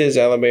the truth is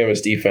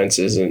Alabama's defense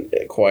isn't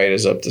quite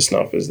as up to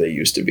snuff as they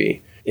used to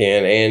be.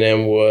 And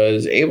A&M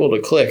was able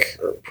to click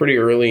pretty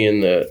early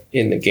in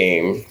the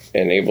game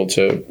and able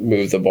to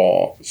move the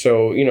ball.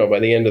 So, by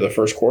the end of the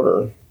first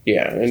quarter,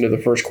 into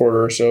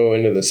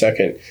the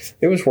second,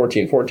 it was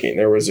 14-14.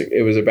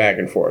 It was a back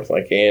and forth.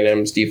 Like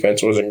A&M's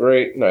defense wasn't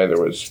great.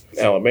 Neither was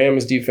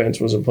Alabama's defense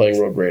wasn't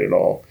playing real great at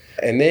all.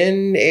 And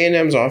then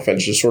A&M's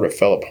offense just sort of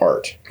fell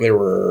apart. There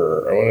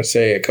were, I want to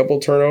say, a couple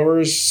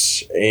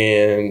turnovers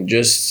and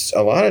just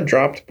a lot of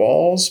dropped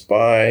balls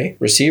by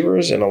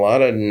receivers and a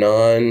lot of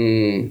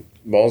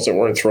balls that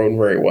weren't thrown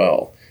very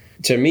well.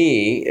 To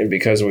me, and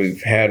because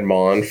we've had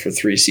Mon for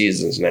 3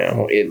 seasons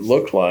now, it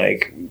looked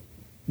like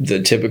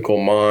the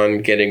typical Mon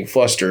getting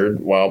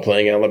flustered while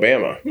playing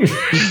Alabama.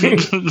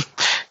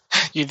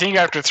 You'd think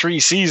after 3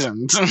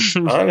 seasons.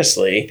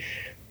 Honestly,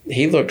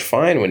 he looked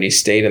fine when he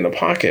stayed in the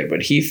pocket,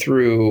 but he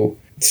threw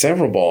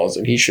several balls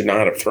that he should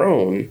not have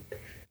thrown.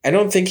 I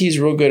don't think he's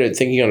real good at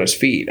thinking on his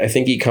feet. I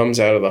think he comes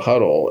out of the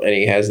huddle and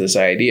he has this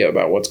idea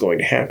about what's going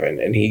to happen,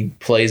 and he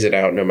plays it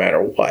out no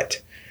matter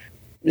what.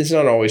 It's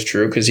not always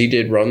true because he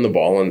did run the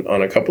ball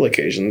on a couple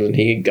occasions, and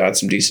he got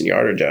some decent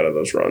yardage out of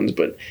those runs,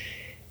 but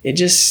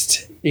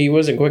he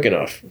wasn't quick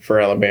enough for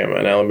Alabama,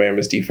 and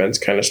Alabama's defense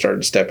kind of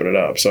started stepping it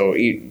up. So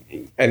I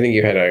think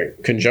you had a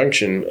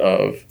conjunction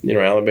of,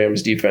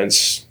 Alabama's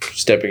defense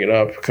stepping it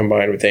up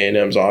combined with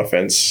A&M's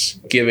offense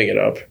giving it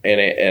up,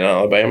 and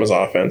Alabama's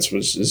offense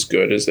was as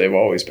good as they've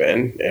always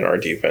been, and our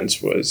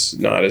defense was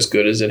not as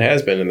good as it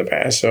has been in the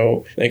past.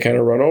 So they kind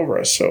of run over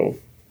us. So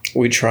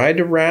we tried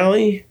to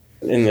rally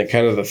in the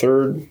kind of the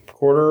third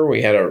quarter.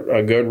 We had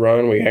a good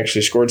run. We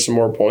actually scored some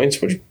more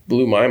points, which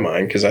blew my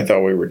mind because I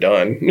thought we were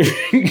done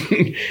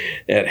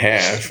at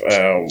half.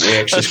 We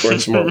actually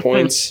scored some more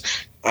points.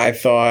 I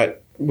thought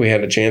we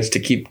had a chance to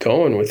keep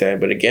going with that,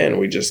 but again,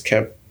 we just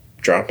kept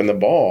dropping the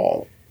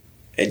ball.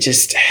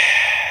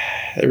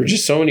 There were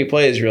just so many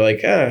plays where you're like,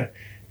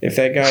 if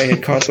that guy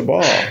had caught the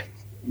ball,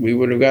 we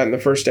would have gotten the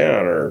first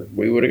down, or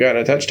we would have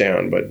gotten a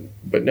touchdown,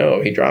 but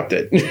no, he dropped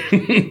it.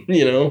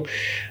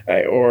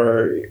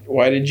 Or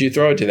why did you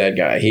throw it to that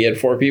guy? He had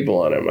 4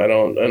 people on him. I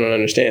don't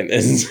understand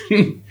this.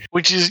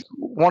 Which is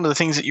one of the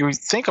things that you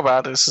think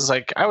about. Is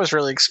like, I was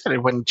really excited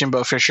when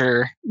Jimbo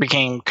Fisher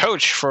became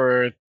coach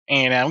for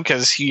A&M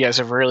because he has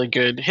a really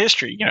good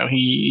history.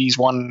 He's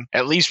won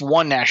at least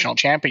one national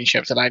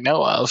championship that I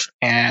know of,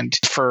 and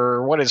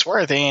for what it's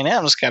worth,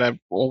 A&M's got a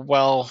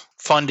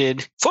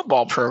well-funded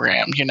football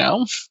program.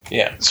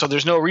 Yeah. So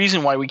there's no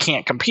reason why we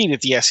can't compete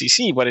at the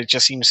SEC, but it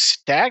just seems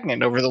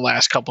stagnant over the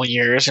last couple of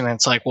years, and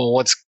it's like, well,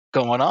 what's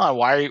going on?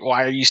 Why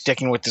are you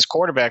sticking with this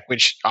quarterback,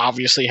 which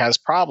obviously has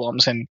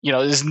problems and,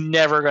 is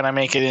never going to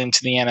make it into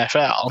the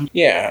NFL?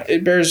 Yeah,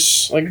 it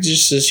bears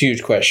just this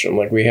huge question.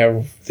 We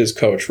have this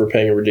coach we're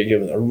paying a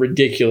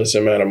ridiculous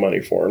amount of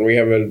money for, and we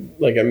have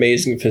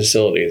amazing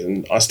facilities,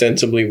 and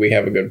ostensibly we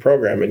have a good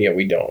program, and yet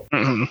we don't.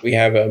 Mm-hmm. We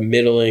have a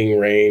middling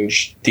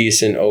range,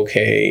 decent,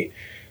 okay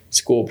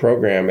school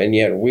program, and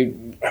yet we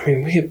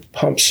have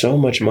pumped so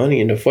much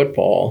money into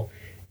football,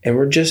 and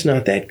we're just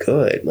not that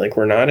good.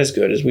 We're not as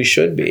good as we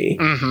should be.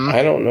 Mm-hmm.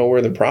 I don't know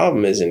where the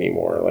problem is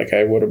anymore.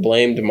 I would have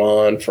blamed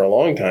Mond for a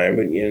long time,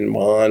 but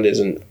Mond is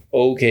an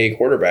okay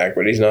quarterback,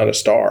 but he's not a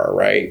star,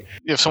 right?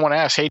 If someone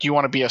asks, hey, do you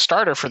want to be a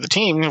starter for the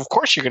team? Of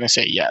course you're going to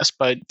say yes,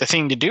 but the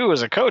thing to do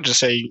as a coach is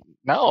say,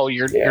 no,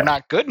 you're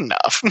not good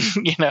enough.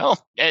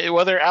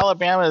 Whether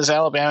Alabama is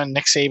Alabama and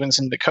Nick Saban's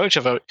in the coach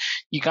of it,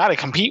 you got to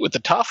compete with the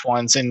tough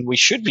ones, and we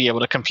should be able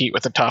to compete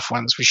with the tough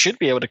ones. We should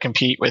be able to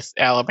compete with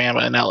Alabama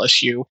and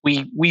LSU.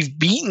 We've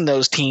beaten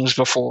those teams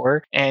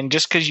before, and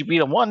just because you beat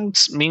them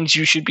once means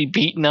you should be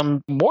beating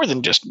them more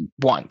than just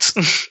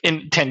once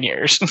in 10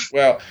 years.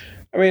 Well,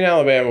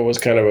 Alabama was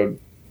kind of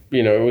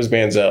it was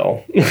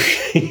Manziel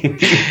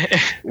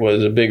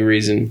was a big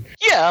reason.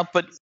 Yeah,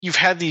 but you've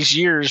had these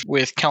years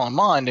with Kellen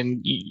Mond,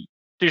 and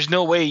there's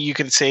no way you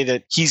could say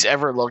that he's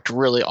ever looked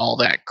really all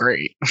that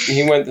great.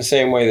 He went the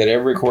same way that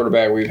every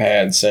quarterback we've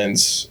had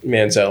since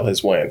Manziel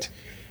has went.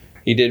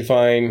 He did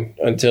fine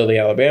until the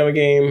Alabama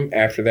game.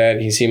 After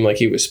that, he seemed like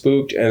he was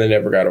spooked and then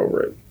never got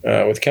over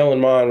it. With Kellen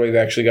Mond, we've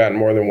actually gotten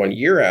more than 1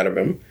 year out of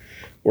him,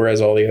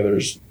 whereas all the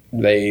others,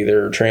 they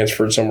either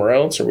transferred somewhere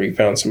else or we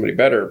found somebody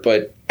better.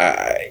 But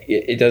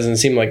it doesn't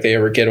seem like they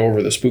ever get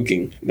over the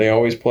spooking. They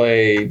always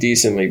play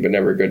decently, but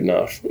never good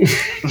enough.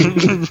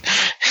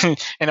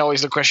 And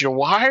always the question,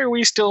 why are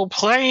we still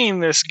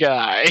playing this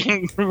guy?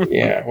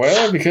 Yeah,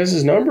 well, because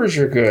his numbers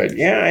are good.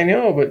 Yeah, I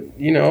know, but,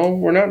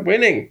 we're not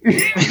winning.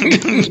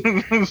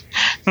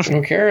 I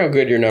don't care how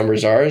good your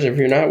numbers are. If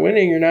you're not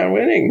winning, you're not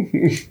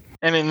winning.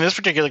 And in this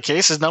particular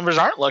case, his numbers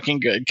aren't looking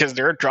good because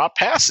they're drop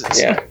passes.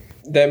 Yeah.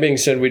 That being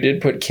said, we did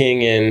put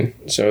King in,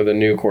 so the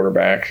new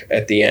quarterback,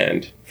 at the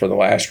end for the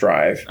last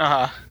drive.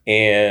 Uh-huh.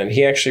 And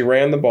he actually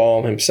ran the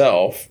ball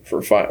himself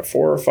for 4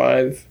 or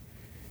 5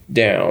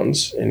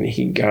 downs, and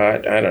he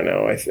got,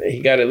 he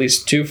got at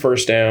least 2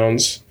 first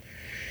downs.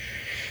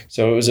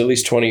 So it was at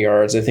least 20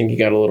 yards. I think he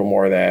got a little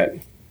more of that.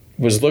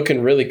 Was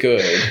looking really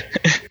good.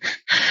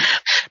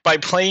 By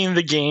playing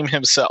the game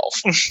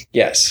himself.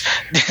 Yes.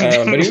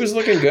 But he was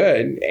looking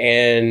good.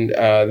 And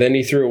then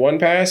he threw one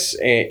pass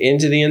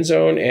into the end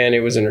zone, and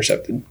it was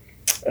intercepted.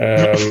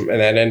 And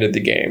that ended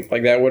the game.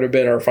 That would have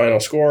been our final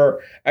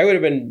score. I would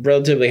have been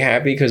relatively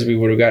happy because we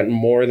would have gotten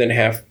more than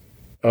half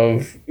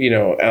of,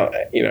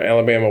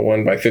 Alabama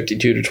won by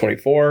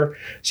 52-24.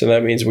 So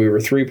that means we were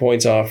 3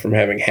 points off from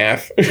having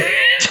half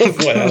of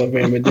what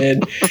Alabama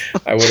did.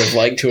 I would have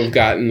liked to have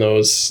gotten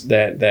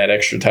that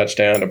extra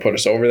touchdown to put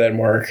us over that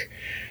mark.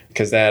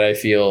 Because that, I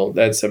feel,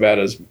 that's about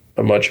as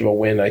much of a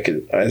win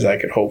as I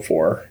could hope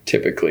for,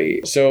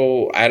 typically.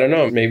 So, I don't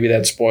know. Maybe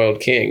that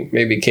spoiled King.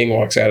 Maybe King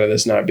walks out of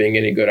this not being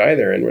any good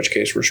either, in which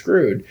case we're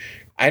screwed.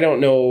 I don't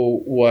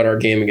know what our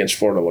game against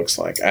Florida looks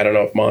like. I don't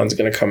know if Mond's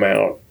going to come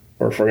out,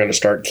 or if we're going to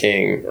start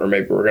King, or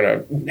maybe we're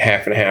going to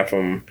half and half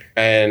them.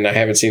 And I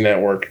haven't seen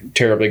that work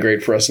terribly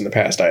great for us in the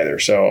past either.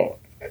 So,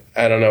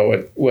 I don't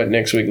know what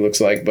next week looks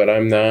like, but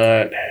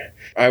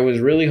I was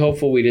really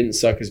hopeful we didn't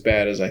suck as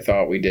bad as I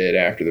thought we did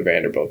after the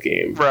Vanderbilt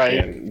game. Right.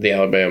 And the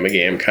Alabama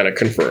game kind of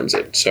confirms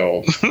it.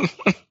 So,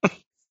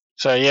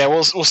 yeah,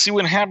 we'll see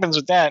what happens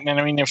with that.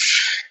 And if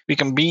we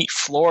can beat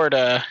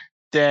Florida,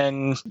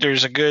 then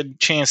there's a good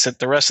chance that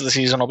the rest of the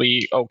season will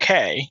be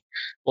okay.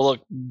 We'll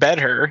look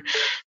better.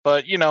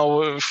 But,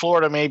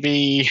 Florida may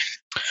be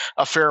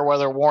a fair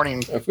weather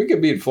warning. If we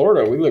could beat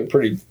Florida, we look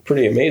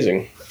pretty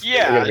amazing.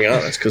 Yeah. I'm going to be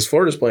honest, because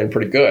Florida's playing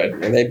pretty good,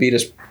 and they beat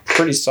us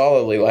pretty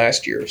solidly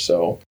last year.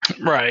 So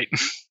right.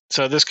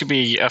 So this could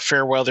be a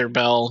fair weather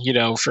bell,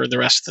 for the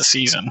rest of the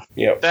season.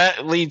 Yep.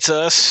 That leads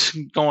us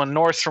going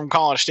north from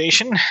College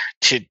Station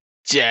to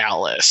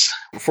Dallas.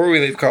 Before we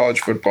leave college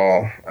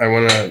football, I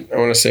want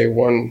to say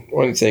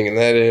one thing, and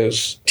that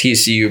is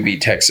TCU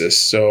beat Texas.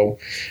 So,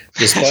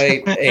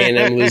 despite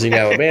A&M losing to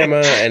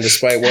Alabama, and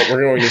despite what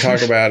we're going to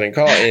talk about in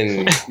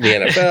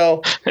the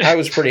NFL, I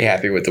was pretty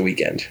happy with the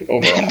weekend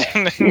overall.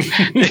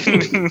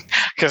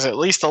 Because at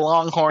least the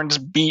Longhorns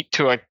beat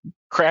to a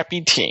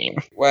crappy team.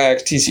 Well,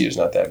 TCU's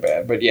not that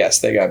bad, but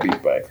yes, they got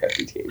beat by a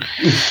crappy team.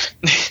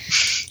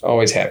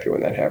 Always happy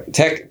when that happened.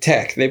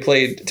 Tech. They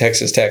played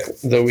Texas Tech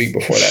the week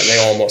before that, and they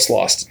almost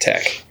lost to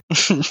Tech.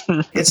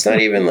 It's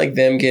not even like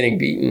them getting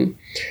beaten.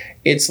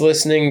 It's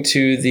listening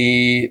to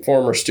the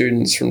former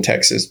students from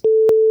Texas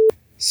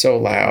so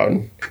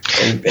loud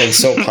and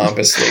so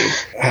pompously.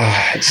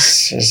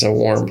 It's just a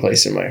warm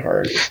place in my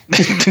heart.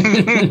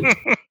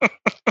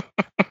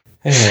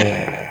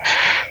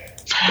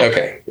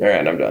 Okay. All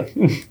right. I'm done.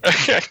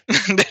 Okay.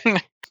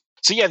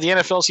 So, yeah, the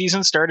NFL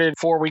season started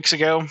 4 weeks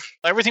ago.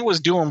 Everything was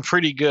doing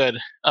pretty good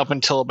up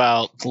until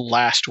about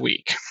last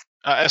week.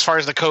 As far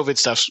as the COVID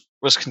stuff's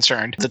was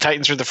concerned. The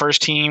Titans were the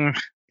first team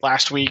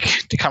last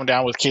week to come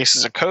down with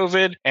cases of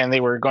COVID, and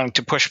they were going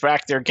to push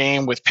back their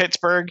game with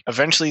Pittsburgh.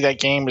 Eventually, that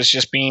game was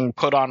just being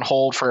put on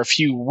hold for a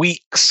few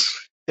weeks.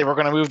 They were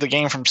going to move the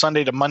game from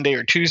Sunday to Monday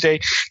or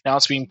Tuesday. Now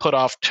it's being put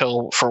off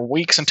for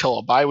weeks until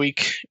a bye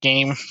week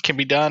game can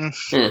be done.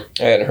 I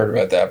hadn't heard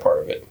about that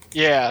part of it.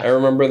 Yeah. I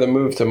remember the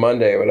move to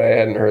Monday, but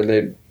I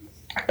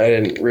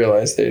didn't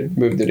realize they'd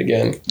moved it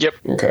again. Yep.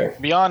 Okay.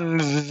 Beyond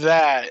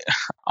that,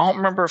 I don't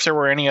remember if there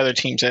were any other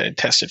teams that had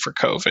tested for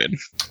COVID.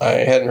 I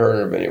hadn't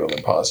heard of any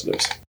other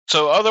positives.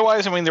 So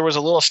otherwise, I mean, there was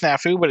a little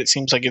snafu, but it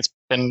seems like it's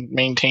been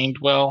maintained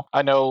well.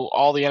 I know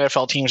all the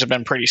NFL teams have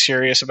been pretty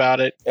serious about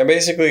it. And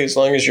basically, as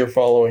long as you're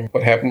following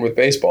what happened with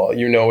baseball,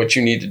 you know what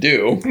you need to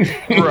do.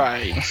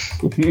 Right.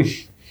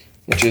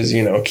 Which is,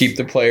 keep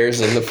the players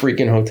in the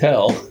freaking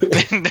hotel.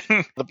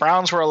 The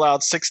Browns were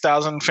allowed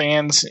 6,000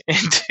 fans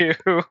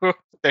into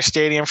their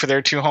stadium for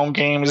their 2 home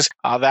games.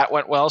 That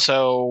went well.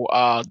 So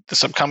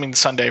this upcoming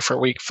Sunday for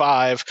week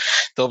 5,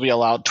 they'll be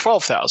allowed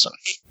 12,000.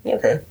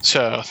 Okay.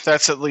 So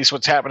that's at least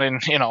what's happening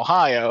in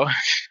Ohio.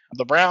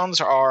 The Browns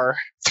are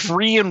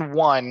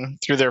 3-1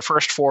 through their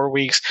first 4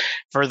 weeks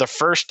for the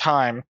first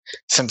time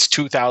since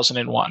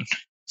 2001.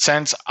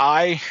 Since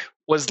I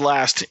was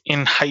last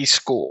in high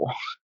school.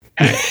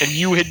 And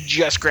you had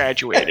just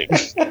graduated.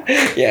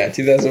 Yeah,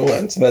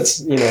 2001. So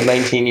that's,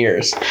 19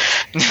 years.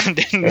 I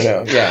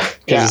know, yeah,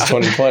 because it's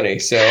 2020.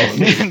 So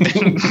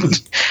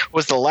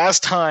was the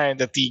last time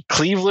that the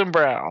Cleveland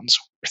Browns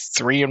were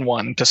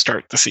 3-1 to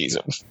start the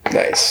season.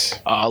 Nice.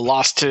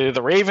 Lost to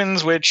the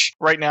Ravens, which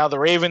right now the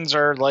Ravens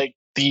are like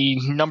the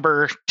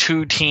number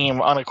 2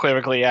 team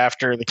unequivocally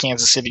after the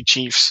Kansas City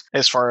Chiefs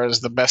as far as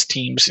the best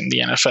teams in the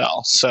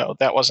NFL. So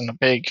that wasn't a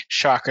big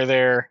shocker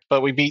there. But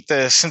we beat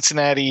the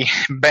Cincinnati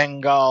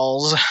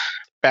Bengals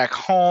back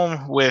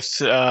home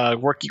with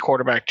rookie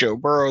quarterback Joe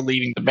Burrow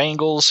leading the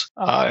Bengals.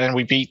 And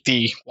we beat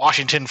the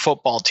Washington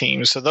football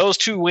team. So those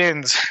 2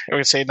 wins, I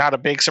would say not a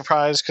big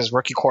surprise because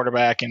rookie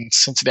quarterback in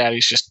Cincinnati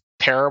is just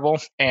terrible.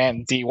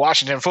 And the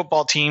Washington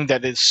football team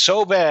that is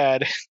so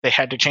bad, they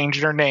had to change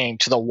their name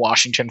to the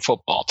Washington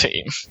football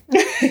team.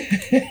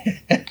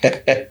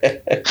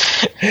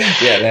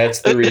 Yeah,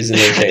 that's the reason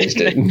they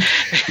changed it.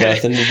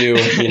 Nothing to do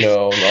with,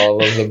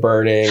 all of the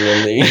burning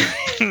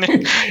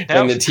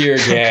and the tear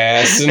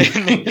gas.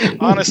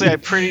 Honestly, I'm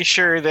pretty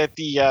sure that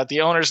the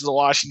owners of the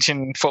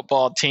Washington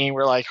football team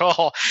were like,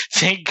 "Oh,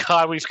 thank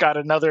God we've got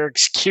another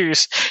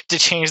excuse to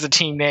change the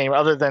team name.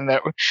 Other than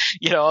that,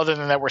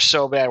 we're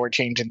so bad we're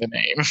changing the name."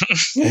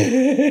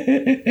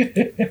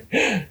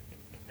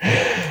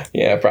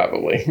 Yeah,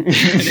 probably.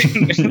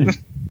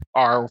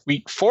 Our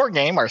week 4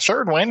 game, our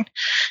third win,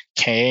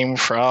 came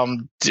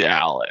from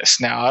Dallas.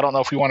 Now, I don't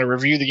know if we want to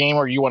review the game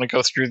or you want to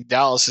go through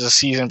Dallas as a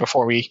season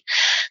before we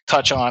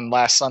touch on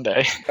last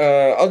Sunday.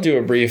 I'll do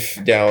a brief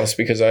Dallas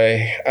because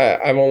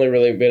I've only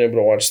really been able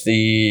to watch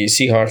the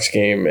Seahawks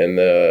game and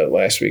the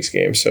last week's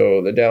game.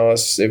 So the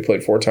Dallas, they've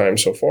played 4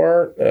 times so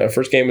far.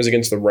 First game was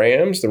against the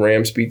Rams. The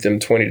Rams beat them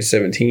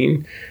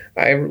 20-17.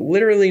 I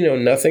literally know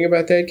nothing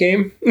about that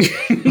game,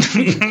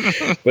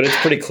 but it's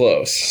pretty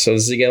close. So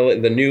this is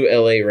the new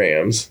LA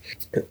Rams,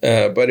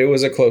 but it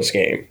was a close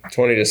game,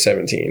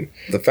 20-17.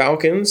 The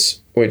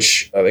Falcons,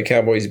 which the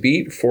Cowboys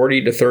beat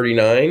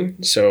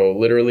 40-39, so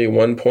literally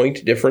 1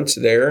 point difference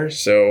there.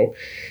 So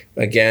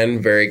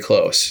again, very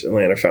close,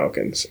 Atlanta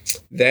Falcons.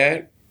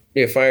 That,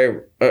 if I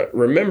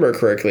remember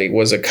correctly,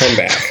 was a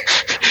comeback.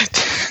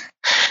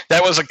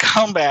 That was a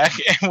comeback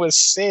and was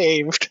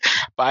saved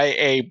by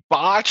a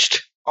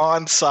botched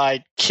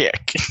onside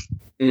kick.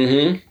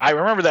 Mm-hmm. I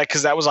remember that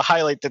because that was a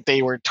highlight that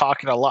they were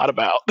talking a lot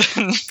about.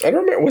 I don't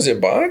remember. Was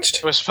it botched?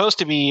 It was supposed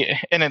to be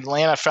an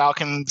Atlanta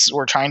Falcons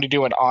were trying to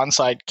do an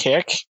onside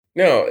kick.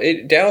 No,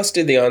 Dallas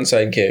did the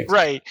onside kick.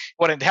 Right.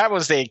 What had happened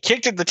was they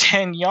kicked it the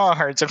 10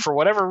 yards, and for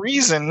whatever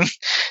reason,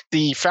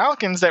 the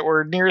Falcons that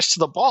were nearest to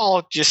the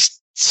ball just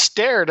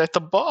stared at the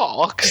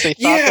ball because they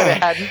thought that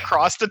it hadn't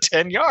crossed the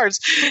 10 yards.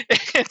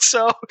 And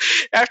so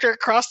after it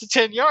crossed the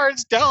 10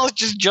 yards, Dallas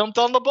just jumped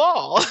on the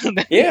ball.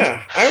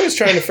 Yeah, I was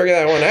trying to figure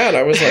that one out.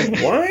 I was like,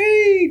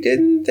 why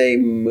didn't they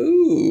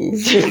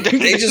move?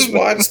 They just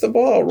watched the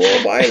ball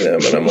roll by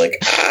them. And I'm like,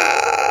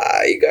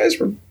 you guys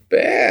were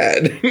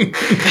bad.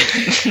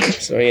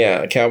 So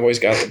yeah, Cowboys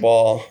got the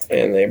ball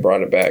and they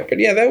brought it back. But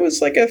yeah, that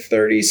was like a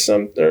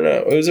 30-something, or no,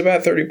 it was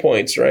about 30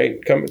 points, right?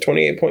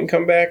 28-point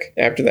comeback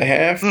after the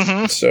half.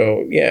 Mm-hmm.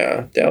 So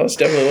yeah, Dallas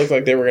definitely looked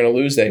like they were going to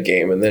lose that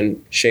game and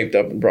then shaped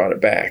up and brought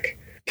it back.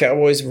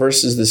 Cowboys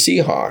versus the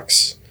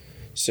Seahawks.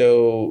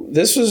 So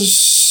this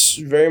was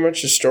very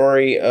much a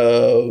story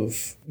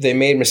of they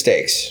made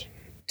mistakes.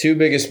 2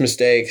 biggest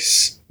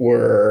mistakes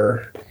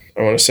were,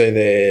 I want to say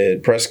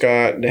that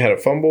Prescott had a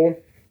fumble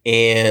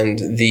and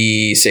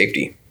the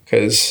safety.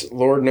 Because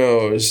Lord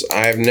knows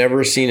I've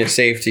never seen a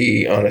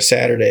safety on a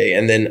Saturday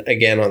and then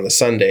again on the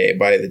Sunday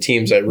by the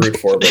teams I root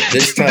for. But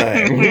this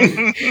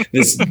time,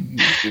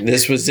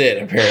 this was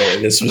it,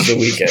 apparently. This was the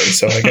weekend.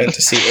 So I got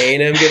to see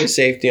A&M get a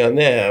safety on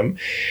them.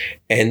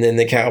 and then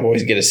the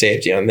Cowboys get a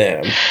safety on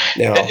them.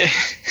 Now,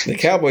 the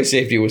Cowboy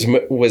safety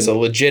was a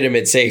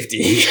legitimate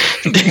safety.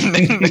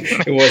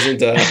 It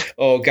wasn't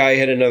guy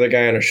hit another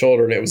guy on a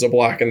shoulder and it was a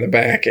block in the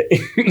back.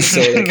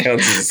 So that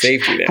counts as a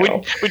safety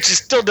now. Which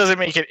still doesn't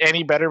make it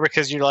any better,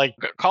 because you're like,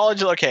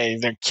 college, okay,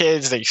 they're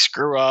kids, they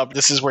screw up.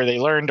 This is where they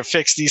learn to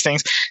fix these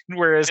things.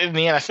 Whereas in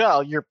the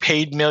NFL, you're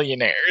paid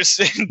millionaires.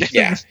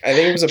 Yeah, I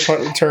think it was a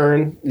punt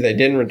return. They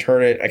didn't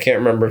return it. I can't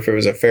remember if it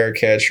was a fair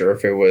catch or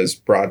if it was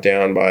brought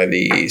down by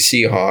the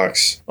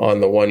Seahawks on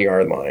the 1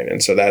 yard line.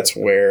 And so that's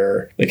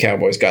where the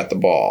Cowboys got the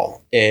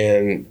ball.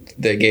 And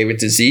they gave it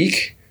to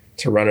Zeke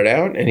to run it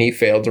out, and he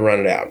failed to run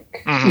it out.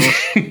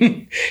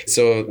 Mm-hmm.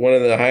 So one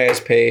of the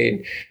highest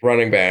paid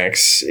running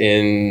backs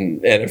in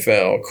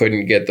NFL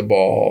couldn't get the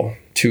ball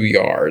 2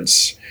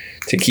 yards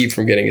to keep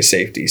from getting a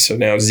safety. So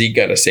now Zeke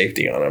got a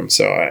safety on him.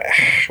 So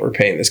we're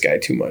paying this guy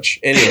too much.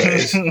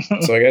 Anyways,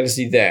 so I got to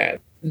see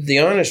that. The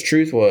honest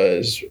truth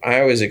was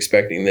I was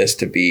expecting this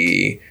to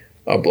be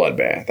a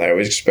bloodbath. I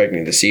was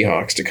expecting the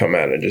Seahawks to come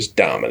out and just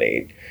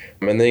dominate.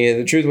 And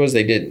the truth was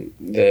they didn't.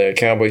 The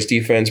Cowboys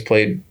defense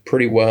played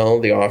pretty well.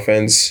 The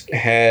offense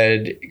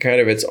had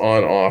kind of its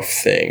on-off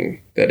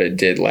thing that it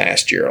did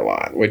last year a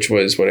lot, which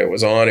was when it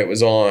was on,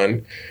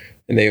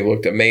 and they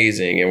looked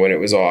amazing. And when it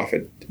was off,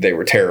 they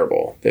were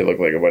terrible. They looked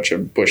like a bunch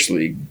of Bush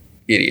League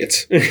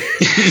idiots.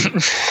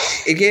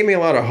 It gave me a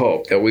lot of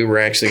hope that we were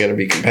actually going to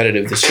be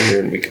competitive this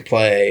year and we could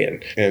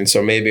play. And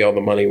so maybe all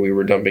the money we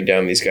were dumping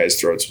down these guys'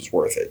 throats was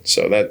worth it.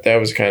 So that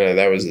was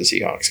the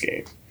Seahawks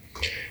game.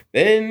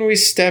 Then we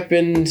step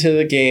into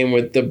the game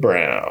with the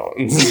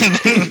Browns.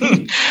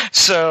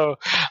 So,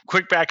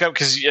 quick backup,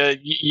 because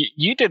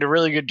you did a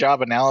really good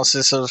job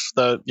analysis of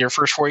your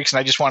first 4 weeks, and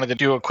I just wanted to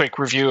do a quick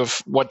review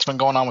of what's been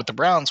going on with the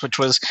Browns, which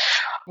was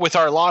with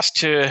our loss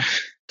to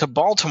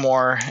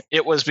Baltimore,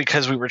 it was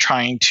because we were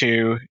trying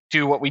to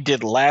do what we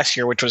did last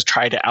year, which was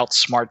try to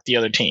outsmart the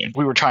other team.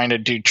 We were trying to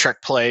do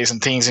trick plays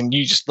and things, and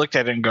you just looked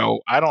at it and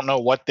go, I don't know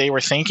what they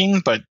were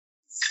thinking, but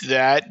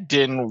that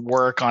didn't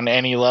work on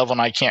any level,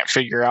 and I can't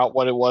figure out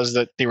what it was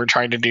that they were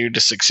trying to do to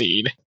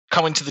succeed.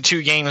 Coming to the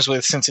 2 games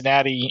with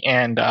Cincinnati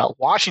and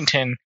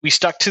Washington, we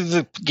stuck to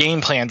the game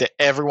plan that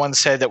everyone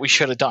said that we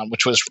should have done,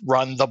 which was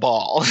run the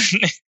ball.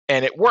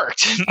 And it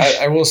worked.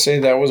 I will say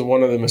that was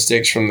one of the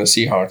mistakes from the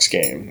Seahawks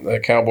game. The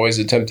Cowboys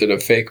attempted a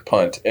fake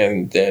punt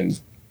and then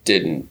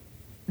didn't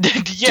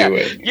do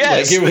it.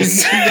 Yes. Like it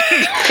was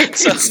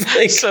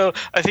so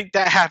I think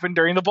that happened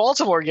during the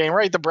Baltimore game,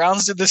 right? The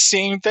Browns did the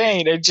same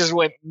thing. It just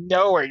went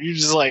nowhere. You're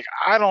just like,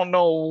 I don't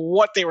know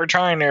what they were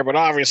trying there, but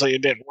obviously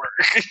it didn't work.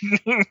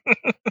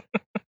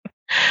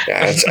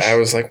 Yeah, I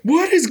was like,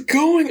 what is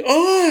going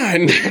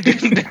on?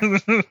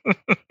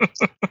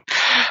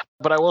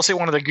 But I will say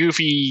one of the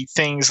goofy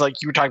things, like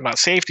you were talking about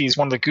safeties,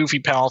 one of the goofy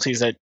penalties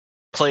that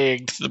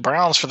plagued the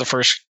Browns for the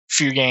first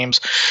few games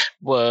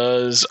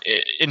was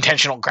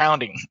intentional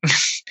grounding.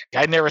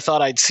 I never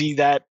thought I'd see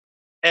that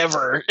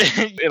ever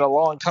in a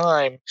long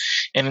time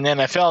in an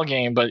NFL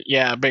game, but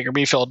yeah, Baker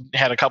Mayfield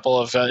had a couple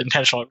of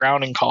intentional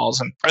grounding calls,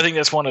 and I think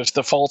that's one of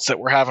the faults that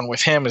we're having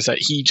with him is that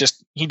he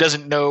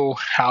doesn't know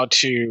how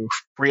to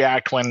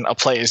react when a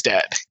play is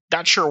dead.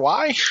 Not sure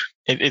why.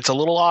 It's a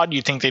little odd.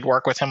 You'd think they'd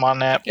work with him on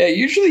that. Yeah,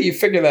 usually you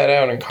figure that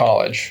out in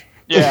college.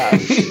 Yeah.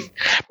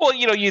 Well,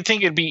 you'd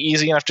think it'd be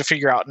easy enough to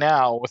figure out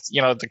now with,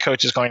 the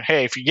coaches going,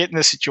 hey, if you get in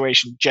this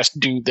situation, just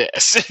do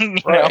this.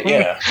 Right,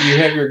 yeah. You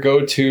have your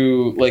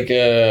go-to, like,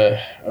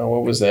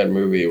 what was that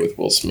movie with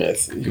Will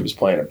Smith? He was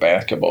playing a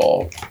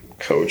basketball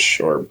coach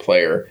or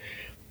player,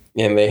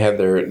 and they had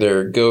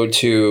their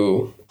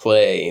go-to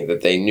play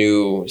that they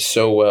knew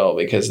so well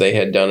because they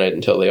had done it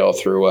until they all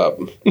threw up.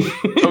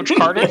 Coach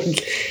Carter?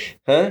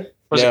 Huh?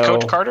 Was it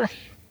Coach Carter?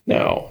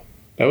 No.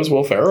 That was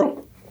Will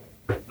Ferrell?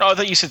 No, I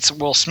thought you said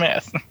Will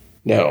Smith.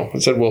 No,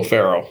 it said Will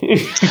Ferrell.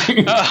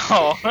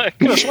 Oh, I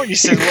could have sworn you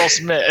said Will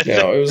Smith.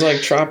 No, it was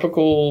like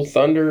Tropical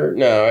Thunder.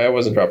 No, it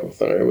wasn't Tropical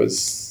Thunder. It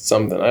was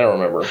something. I don't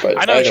remember. But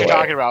I know what you're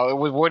talking about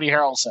with Woody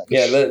Harrelson.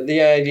 Yeah,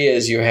 the idea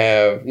is you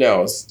have...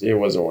 No, it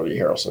wasn't Woody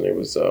Harrelson. It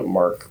was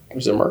Mark...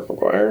 Was it Mark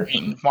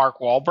McGuire? Mark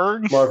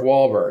Wahlberg? Mark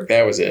Wahlberg.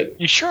 That was it.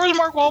 You sure it was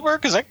Mark Wahlberg?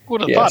 Because I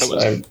would have thought it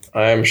was...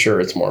 I'm sure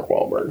it's Mark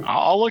Wahlberg.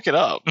 I'll look it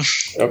up.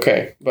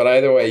 Okay. But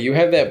either way, you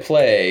have that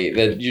play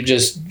that you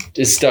just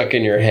is stuck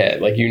in your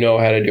head. Like, you know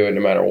how to do it no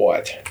matter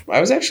what.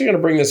 I was actually going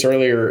to bring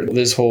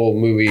this whole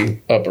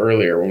movie up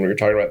earlier when we were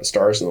talking about the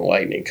Stars and the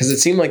Lightning, because it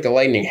seemed like the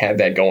Lightning had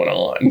that going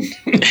on.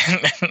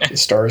 The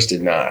Stars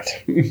did not.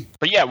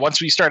 But yeah,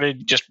 once we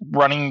started just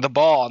running the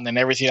ball and then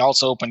everything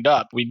else opened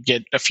up, we'd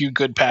get a few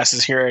good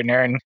passes here and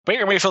there. And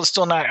Baker Mayfield's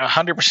still not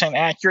 100%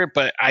 accurate,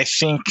 but I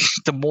think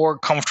the more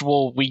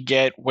comfortable we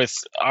get with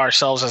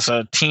ourselves as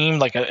a team,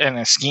 like in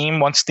a scheme,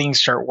 once things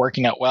start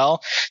working out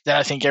well, then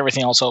I think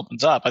everything else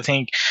opens up. I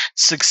think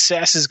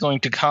success is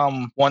going to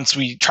come once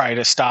we try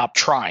to stop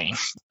trying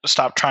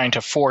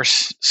to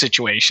force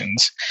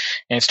situations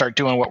and start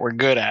doing what we're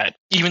good at,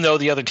 even though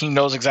the other team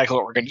knows exactly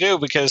what we're going to do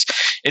because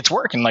it's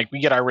working. Like, we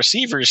get our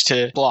receivers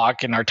to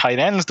block and our tight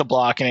ends to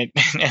block, and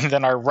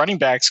then our running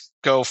backs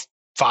go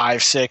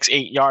 5, 6,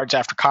 8 yards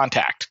after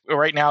contact.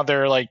 Right now,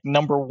 they're like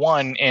number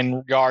 1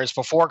 in yards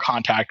before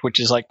contact, which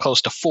is like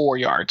close to 4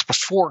 yards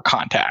before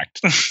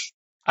contact.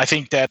 I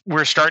think that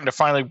we're starting to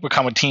finally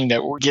become a team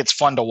that gets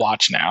fun to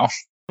watch now.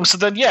 So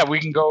then, yeah, we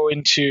can go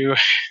into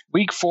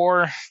week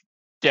 4,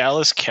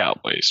 Dallas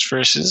Cowboys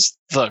versus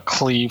the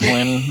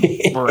Cleveland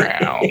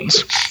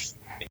Browns.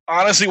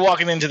 Honestly,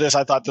 walking into this,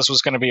 I thought this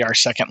was going to be our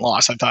second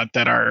loss. I thought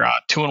that our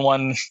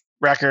 2-1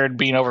 record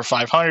being over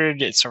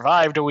 500, it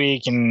survived a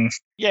week, and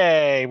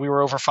yay, we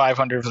were over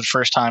 500 for the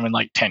first time in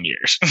like 10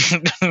 years.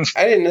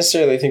 I didn't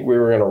necessarily think we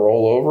were going to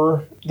roll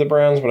over the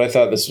Browns, but I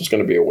thought this was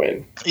going to be a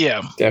win.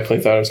 Yeah.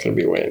 Definitely thought it was going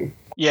to be a win.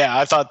 Yeah,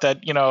 I thought that,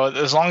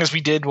 as long as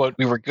we did what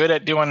we were good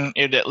at doing,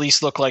 it at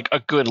least looked like a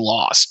good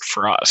loss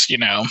for us,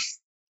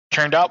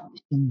 Turned out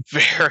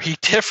very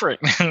different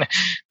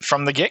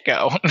from the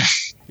get-go.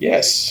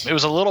 Yes. It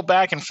was a little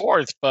back and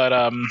forth, but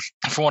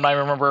from what I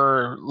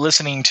remember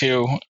listening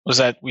to was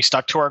that we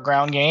stuck to our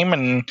ground game,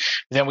 and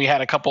then we had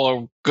a couple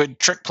of good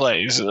trick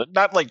plays.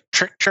 Not like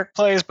trick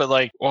plays, but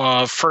like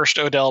first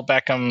Odell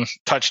Beckham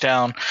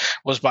touchdown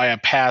was by a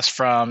pass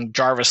from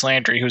Jarvis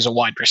Landry, who's a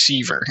wide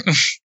receiver.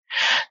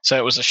 So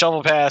it was a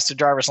shovel pass to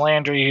Jarvis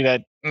Landry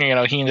that he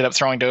ended up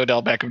throwing to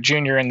Odell Beckham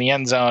Jr. in the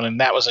end zone, and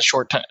that was a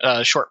short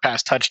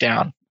pass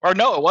touchdown. Or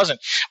no, it wasn't.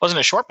 It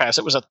wasn't a short pass.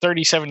 It was a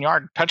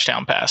 37-yard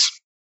touchdown pass.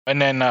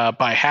 And then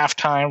by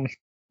halftime,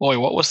 boy,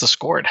 what was the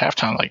score at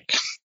halftime? Like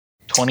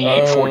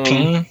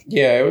 28-14?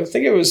 Yeah, I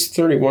think it was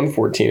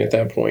 31-14 at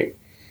that point.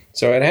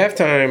 So at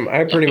halftime,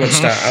 I pretty much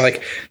stopped.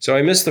 So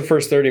I missed the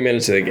first 30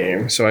 minutes of the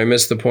game. So I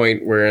missed the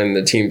point wherein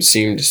the team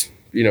seemed,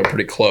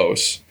 pretty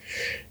close.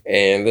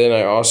 And then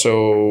I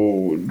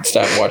also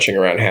stopped watching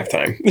around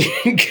halftime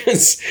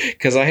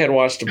because I had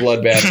watched a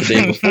bloodbath the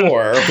day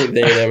before with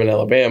A&M and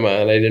Alabama,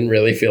 and I didn't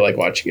really feel like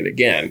watching it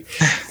again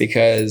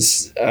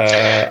because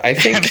I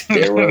think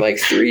there were like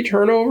 3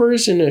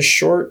 turnovers in a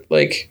short,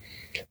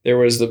 there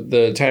was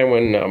the time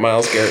when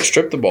Myles Garrett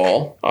stripped the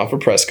ball off of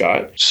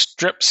Prescott.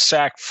 Strip,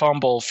 sack,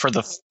 fumble for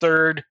the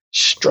third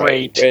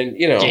straight And,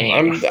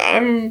 game.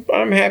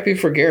 I'm happy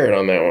for Garrett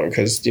on that one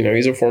because,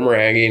 he's a former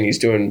Aggie and he's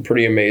doing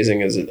pretty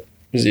amazing as a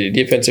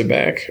defensive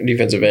end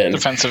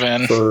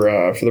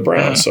for the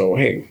Browns. So,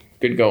 hey,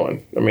 good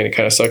going. I mean, it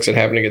kind of sucks it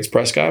happened against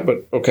Prescott,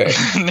 but okay.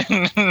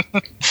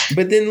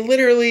 But then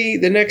literally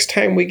the next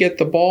time we get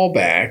the ball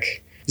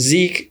back,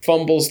 Zeke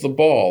fumbles the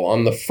ball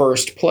on the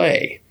first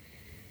play.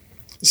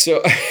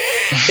 So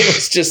it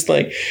was just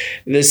like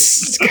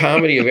this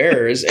comedy of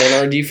errors, and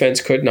our defense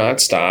could not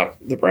stop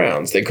the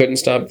Browns. They couldn't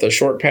stop the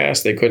short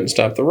pass. They couldn't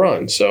stop the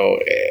run. So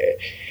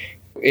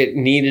it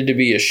needed to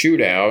be a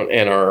shootout,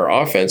 and our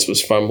offense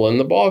was fumbling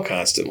the ball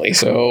constantly.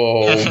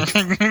 So,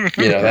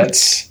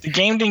 that's... The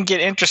game didn't get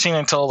interesting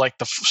until,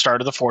 the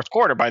start of the fourth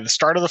quarter. By the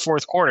start of the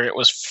fourth quarter, it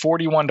was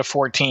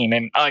 41-14.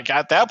 And,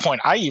 at that point,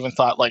 I even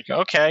thought,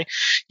 okay,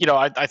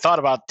 I thought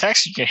about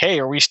texting you, hey,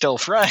 are we still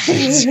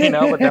friends?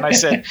 But then I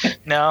said,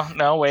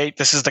 no, wait,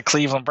 this is the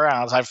Cleveland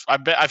Browns.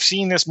 I've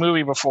seen this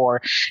movie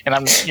before, and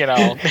I'm,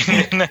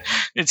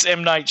 it's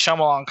M. Night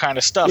Shyamalan kind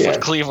of stuff with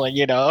Cleveland,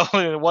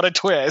 what a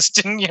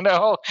twist,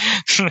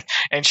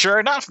 And sure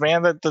enough,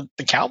 man, the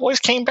Cowboys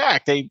came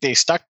back. They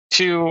stuck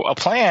to a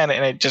plan,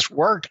 and it just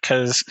worked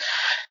because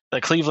the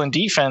Cleveland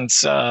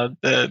defense,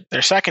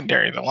 their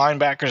secondary, the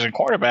linebackers and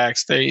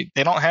quarterbacks, they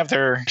don't have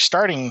their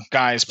starting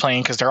guys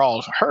playing because they're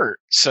all hurt.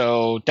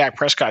 So Dak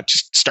Prescott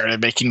just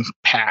started making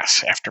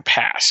pass after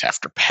pass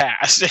after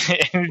pass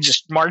and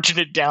just marching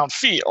it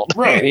downfield.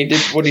 Right. He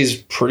did what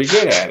he's pretty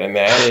good at, and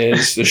that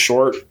is the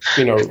short,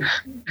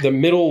 the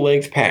middle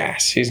length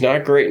pass. He's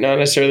not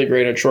necessarily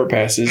great at short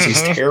passes. Mm-hmm.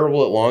 He's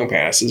terrible at long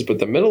passes, but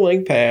the middle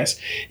length pass,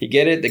 you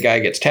get it, the guy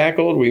gets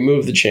tackled, we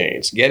move the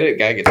chains. Get it,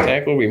 guy gets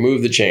tackled, we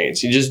move the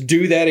chains. You just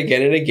do that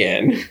again and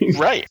again.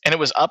 Right. And it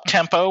was up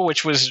tempo,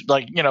 which was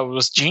it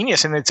was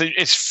genius. And it's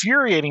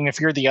infuriating if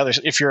you're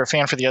a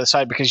fan for the other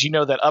side, because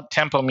that up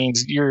tempo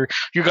means you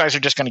guys are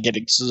just going to get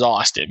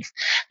exhausted.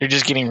 They're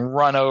just getting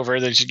run over.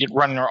 They just get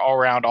running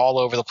around all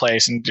over the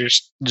place, and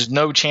there's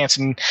no chance.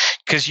 And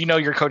because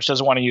your coach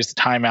doesn't want to use the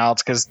timeouts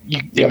because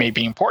they may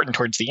be important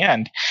towards the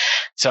end.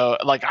 So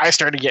I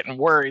started getting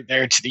worried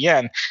there to the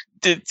end.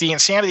 The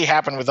insanity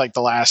happened with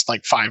the last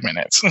 5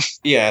 minutes.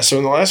 Yeah, so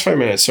in the last 5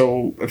 minutes,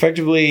 so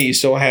effectively you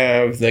still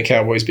have the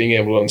Cowboys being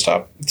able to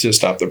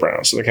stop the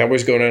Browns. So the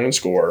Cowboys go down and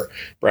score.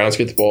 Browns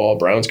get the ball.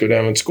 Browns go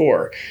down and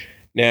score.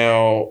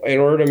 Now, in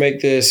order to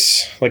make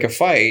this a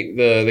fight,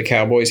 the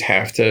Cowboys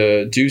have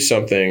to do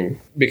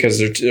something because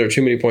they're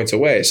too many points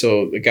away.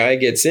 So the guy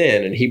gets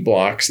in and he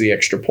blocks the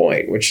extra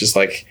point, which is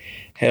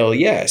hell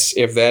yes,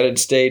 if that had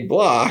stayed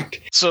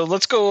blocked. So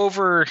let's go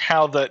over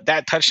how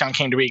that touchdown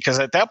came to be, because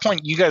at that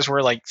point you guys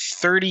were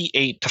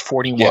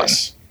 38-41.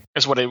 Yes.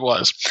 Is what it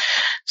was.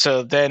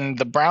 So then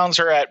the Browns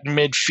are at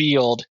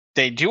midfield.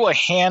 They do a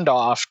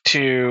handoff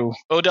to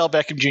Odell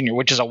Beckham Jr.,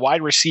 which is a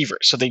wide receiver.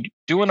 So they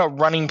doing a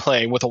running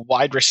play with a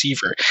wide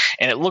receiver,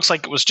 and it looks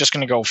like it was just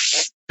going to go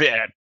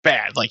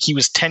bad. Like he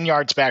was 10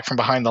 yards back from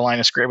behind the line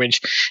of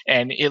scrimmage,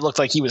 and it looked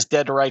like he was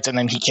dead to rights, and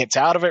then he gets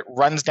out of it,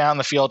 runs down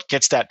the field,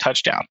 gets that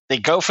touchdown. They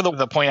go for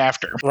the point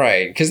after.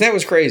 Right, because that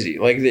was crazy.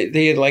 Like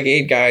they had like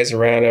 8 guys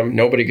around him.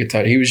 Nobody could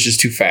touch. He was just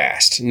too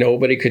fast.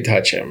 Nobody could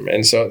touch him,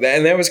 and so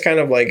that was kind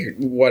of like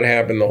what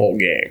happened the whole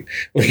game.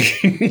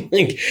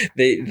 Like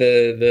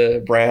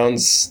the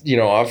Browns,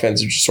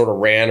 offense just sort of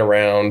ran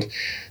around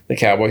the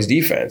Cowboys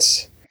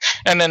defense.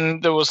 And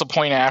then there was the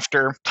point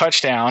after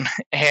touchdown,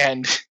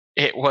 and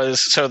it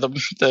was so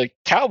the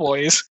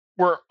Cowboys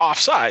were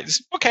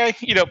offsides. Okay,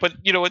 but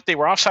you know what? They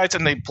were offsides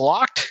and they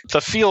blocked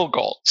the field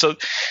goal. So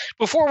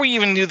before we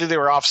even knew that they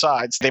were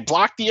offsides, they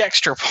blocked the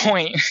extra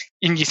point,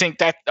 and you think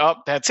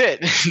that's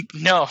it.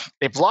 No,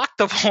 they blocked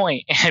the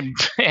point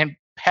and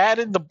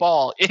patted the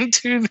ball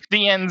into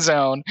the end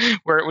zone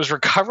where it was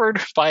recovered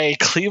by a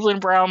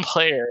Cleveland Brown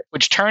player,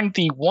 which turned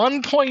the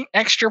 1 point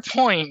extra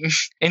point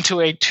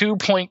into a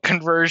 2-point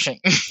conversion.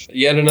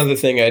 Yet another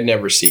thing I'd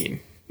never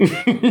seen.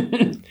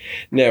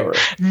 Never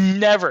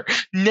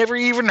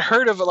even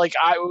heard of it.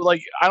 I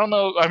don't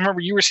know. I remember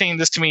you were saying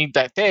this to me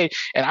that day,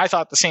 and I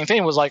thought the same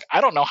thing. Was like,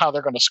 I don't know how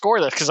they're going to score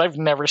this because I've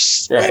never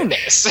seen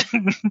this.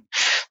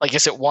 Like,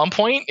 is it 1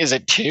 point? Is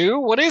it 2?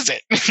 What is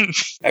it?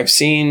 I've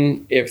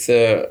seen if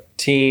the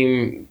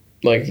team,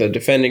 like the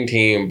defending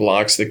team,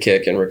 blocks the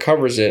kick and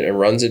recovers it and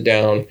runs it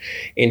down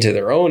into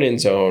their own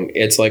end zone,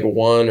 it's like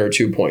 1 or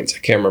 2 points. I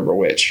can't remember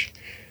which.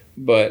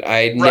 But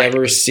I'd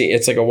never seen,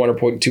 it's like a 1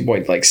 or 2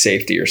 point like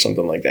safety or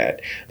something like that.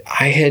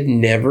 I had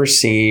never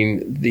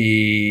seen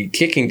the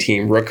kicking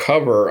team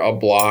recover a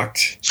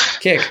blocked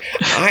kick.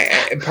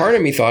 Part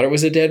of me thought it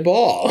was a dead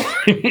ball.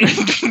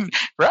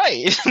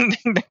 Right.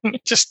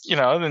 Just,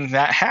 then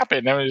that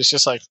happened. And it was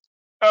just like,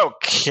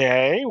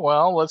 okay,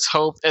 well, let's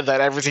hope that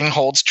everything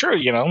holds true,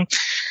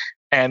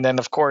 And then,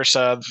 of course,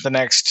 the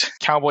next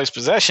Cowboys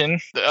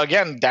possession,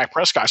 again, Dak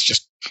Prescott's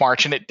just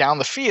marching it down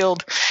the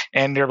field,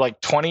 and they're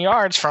like 20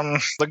 yards from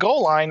the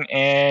goal line,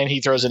 and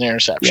he throws an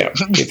interception.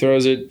 Yeah, he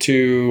throws it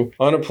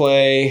on a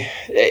play.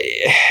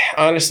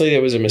 Honestly,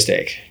 it was a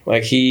mistake.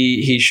 Like,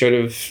 he should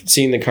have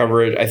seen the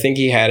coverage. I think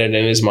he had it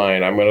in his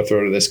mind, I'm going to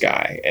throw to this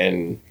guy.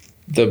 And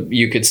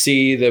you could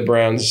see the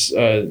Browns,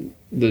 the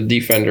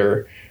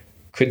defender,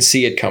 could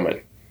see it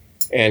coming.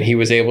 And he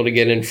was able to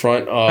get in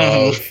front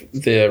of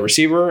the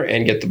receiver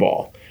and get the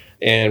ball.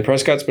 And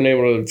Prescott's been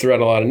able to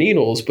thread a lot of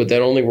needles, but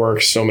that only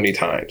works so many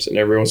times. And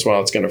every once in a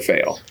while, it's going to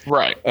fail.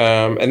 Right.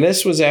 And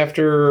this was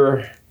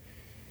after,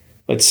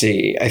 let's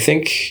see, I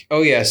think,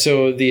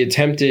 so the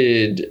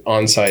attempted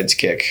onside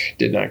kick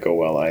did not go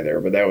well either.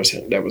 But that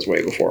was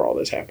way before all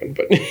this happened.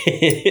 But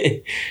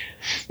because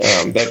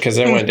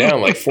that went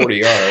down like 40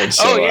 yards.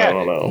 So I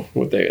don't know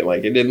what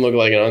it didn't look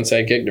like an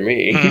onside kick to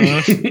me.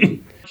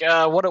 Mm-hmm.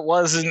 What it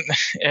was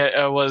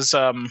was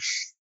the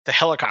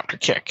helicopter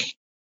kick.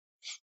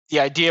 The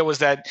idea was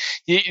that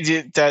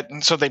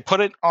so they put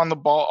it on the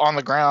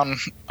ground,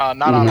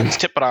 not on its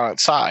tip but on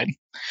its side,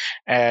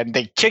 and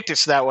they kicked it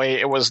so that way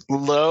it was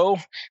low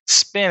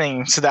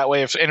spinning, so that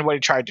way if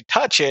anybody tried to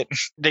touch it,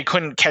 they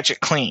couldn't catch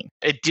it clean.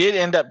 It did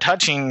end up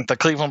touching the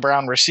Cleveland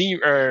Brown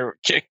receiver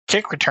kick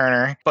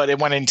returner, but it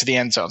went into the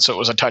end zone, so it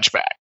was a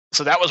touchback.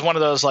 So that was one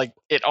of those, like,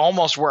 it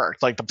almost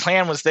worked. Like, the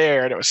plan was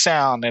there and it was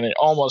sound and it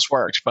almost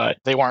worked, but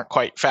they weren't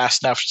quite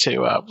fast enough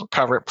to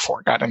recover it before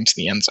it got into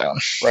the end zone.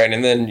 Right.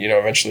 And then,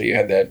 eventually you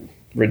had that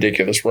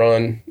ridiculous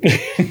run,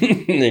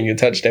 and then you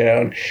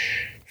touchdown,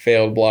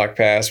 failed block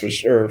pass,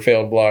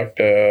 failed blocked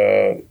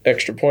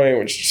extra point,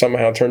 which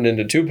somehow turned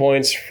into 2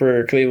 points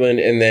for Cleveland,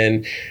 and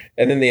then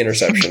the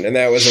interception. And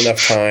that was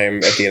enough time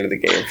at the end of the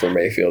game for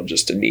Mayfield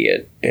just to knee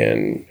it,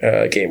 and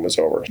game was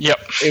over. Yep.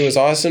 It was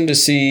awesome to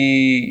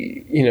see,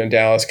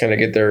 Dallas kind of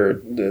get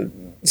the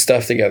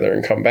stuff together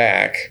and come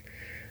back.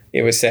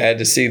 It was sad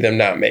to see them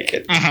not make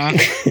it. And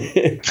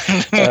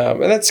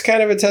that's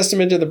kind of a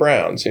testament to the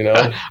Browns,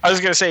 I was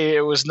going to say,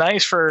 it was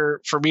nice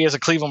for me as a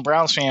Cleveland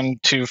Browns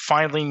fan to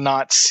finally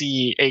not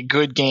see a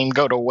good game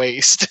go to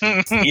waste.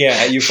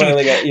 Yeah, you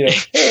finally got,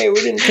 hey, we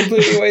didn't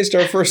completely waste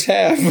our first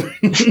half.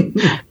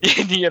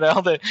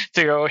 To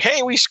go,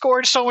 hey, we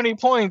scored so many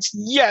points.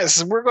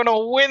 Yes, we're going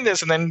to win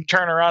this. And then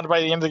turn around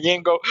by the end of the game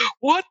and go,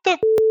 what the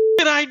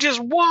did I just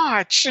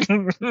watch?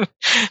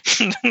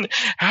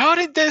 How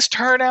did this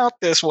turn out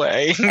this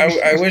way?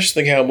 I wish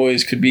the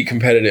Cowboys could be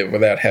competitive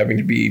without having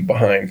to be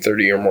behind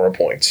 30 or more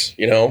points,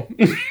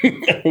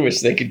 I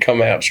wish they could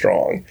come out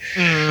strong,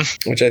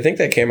 which I think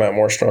they came out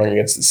more strong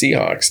against the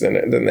Seahawks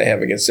than they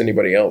have against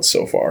anybody else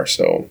so far.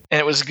 So, and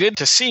it was good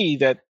to see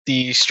that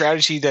the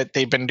strategy that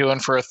they've been doing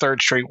for a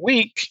third straight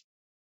week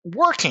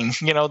working,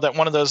 that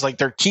one of those, like,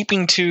 they're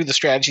keeping to the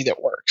strategy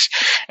that works,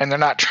 and they're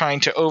not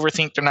trying to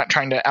overthink, they're not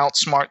trying to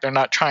outsmart, they're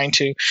not trying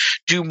to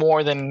do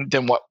more than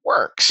what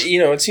works.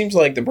 It seems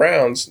like the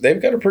Browns,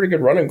 they've got a pretty good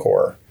running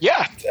core.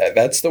 Yeah.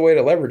 That's the way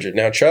to leverage it.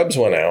 Now, Chubbs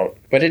went out,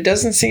 but it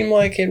doesn't seem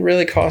like it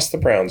really cost the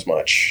Browns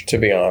much, to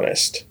be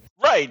honest.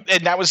 Right,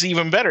 and that was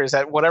even better, is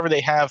that whatever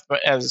they have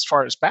as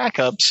far as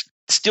backups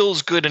still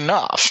is good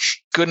enough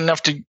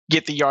to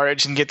get the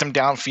yardage and get them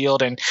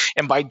downfield. And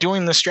by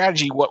doing the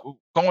strategy, what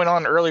going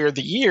on earlier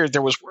the year,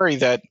 there was worry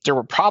that there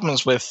were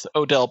problems with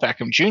Odell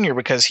Beckham Jr.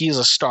 because he's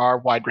a star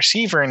wide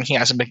receiver and he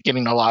hasn't been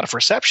getting a lot of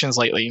receptions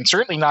lately, and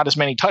certainly not as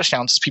many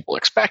touchdowns as people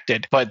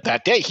expected. But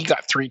that day he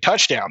got 3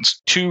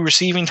 touchdowns, 2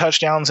 receiving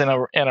touchdowns and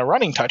a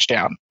running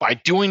touchdown. By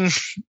doing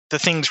the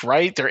things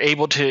right, they're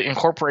able to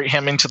incorporate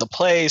him into the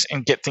plays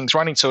and get things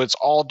running. So it's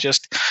all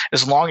just,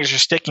 as long as you're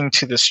sticking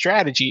to the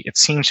strategy, it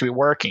seems to be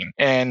working.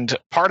 And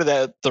part of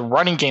the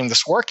running game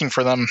that's working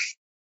for them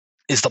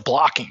is the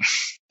blocking.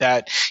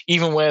 That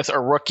even with a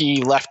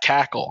rookie left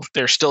tackle,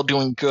 they're still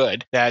doing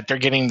good. That they're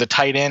getting the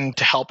tight end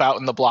to help out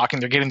in the blocking.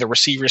 They're getting the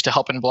receivers to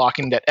help in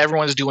blocking. That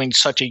everyone's doing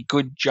such a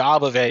good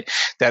job of it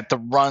that the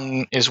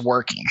run is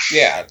working.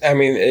 Yeah, I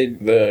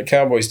mean, the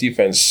Cowboys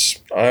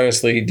defense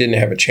honestly didn't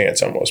have a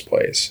chance on most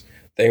plays.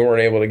 They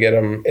weren't able to get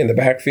them in the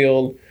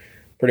backfield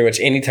pretty much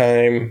any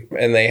time,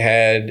 and they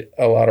had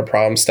a lot of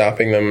problems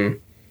stopping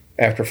them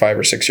after 5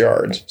 or 6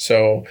 yards.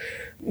 So,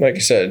 like I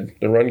said,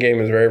 the run game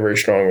is very, very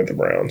strong with the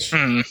Browns.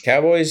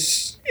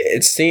 Cowboys,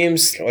 it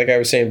seems, like I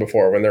was saying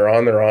before, when they're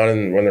on,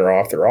 and when they're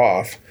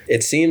off.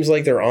 It seems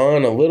like they're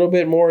on a little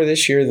bit more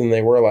this year than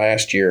they were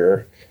last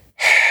year.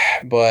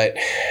 But...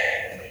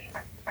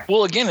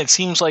 well, again, it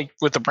seems like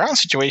with the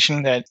Browns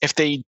situation that if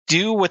they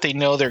do what they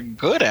know they're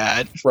good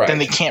at, then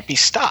they can't be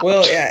stopped.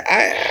 Well,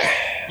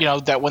 yeah,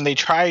 that when they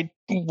try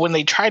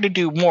to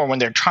do more, when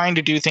they're trying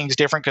to do things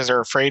different because they're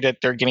afraid that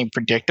they're getting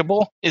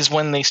predictable, is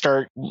when they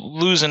start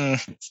losing,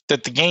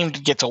 that the game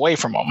gets away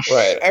from them.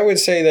 Right. I would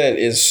say that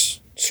is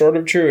sort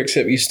of true,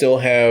 except you still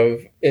have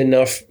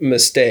enough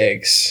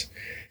mistakes.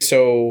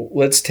 So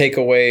let's take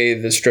away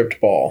the stripped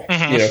ball,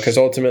 because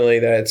ultimately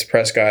that's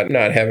Prescott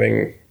not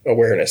having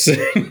awareness.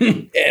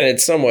 And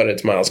it's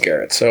Myles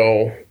Garrett.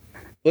 So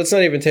let's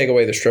not even take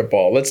away the strip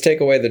ball. Let's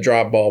take away the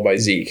drop ball by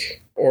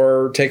Zeke,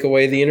 or take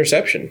away the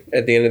interception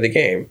at the end of the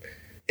game.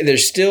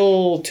 There's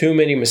still too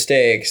many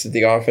mistakes that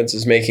the offense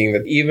is making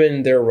that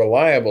even their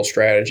reliable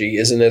strategy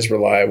isn't as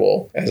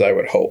reliable as I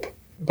would hope.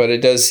 But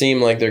it does seem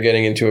like they're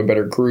getting into a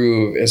better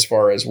groove as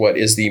far as what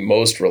is the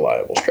most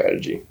reliable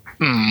strategy.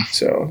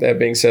 So that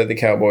being said, the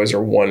Cowboys are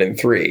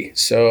 1-3.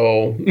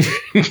 So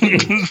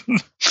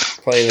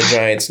playing the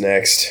Giants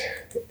next.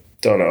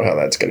 Don't know how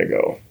that's going to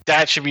go.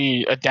 That should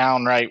be a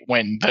downright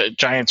win. The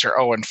Giants are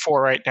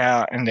 0-4 right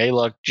now, and they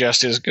look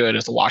just as good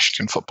as the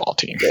Washington football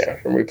team. Yeah,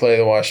 and we play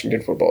the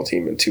Washington football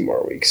team in 2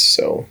 more weeks.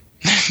 So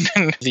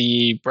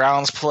the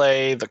Browns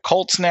play the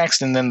Colts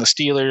next, and then the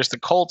Steelers. The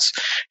Colts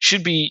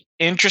should be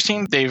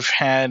interesting. They've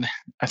had,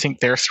 I think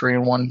they're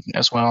 3-1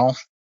 as well.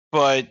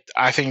 But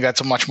I think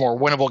that's a much more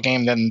winnable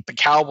game than the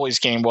Cowboys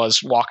game was.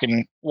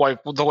 The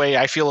way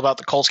I feel about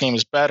the Colts game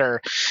is better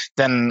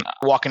than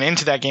walking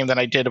into that game than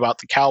I did about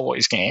the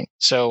Cowboys game.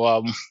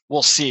 So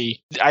we'll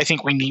see. I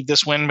think we need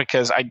this win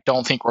because I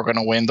don't think we're going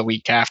to win the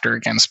week after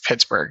against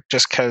Pittsburgh,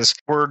 just because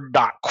we're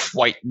not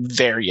quite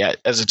there yet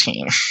as a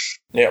team.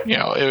 Yeah.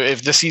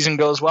 If the season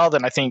goes well,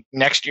 then I think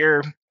next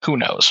year, who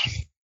knows?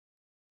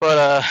 But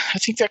I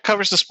think that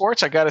covers the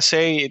sports. I got to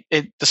say,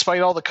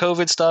 despite all the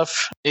COVID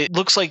stuff, it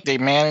looks like they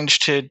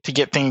managed to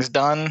get things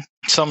done.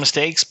 Some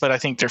mistakes, but I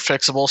think they're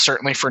fixable,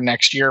 certainly for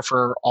next year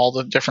for all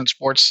the different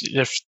sports.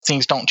 If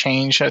things don't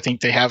change, I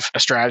think they have a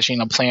strategy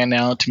and a plan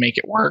now to make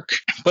it work.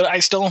 But I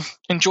still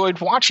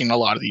enjoyed watching a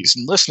lot of these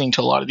and listening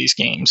to a lot of these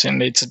games,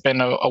 and it's been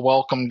a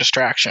welcome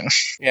distraction.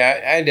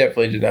 Yeah, I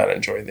definitely did not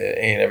enjoy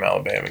the A&M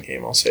Alabama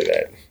game, I'll say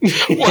that.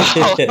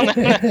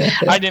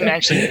 Well, I didn't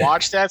actually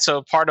watch that,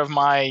 so part of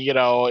my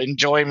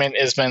enjoyment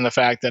has been the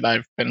fact that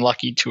I've been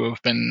lucky to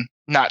have been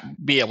not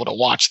be able to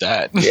watch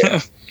that.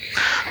 Yeah.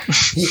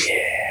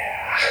 Yeah.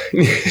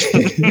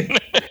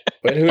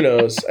 But who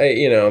knows?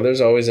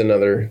 There's always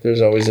another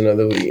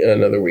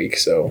week.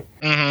 So,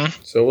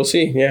 So we'll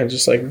see. Yeah,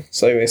 just like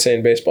they say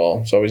in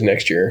baseball, it's always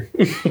next year.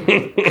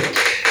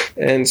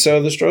 And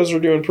so the Stros are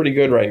doing pretty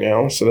good right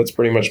now. So that's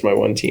pretty much my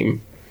one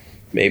team,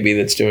 maybe,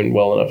 that's doing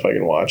well enough I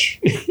can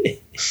watch.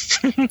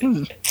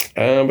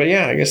 But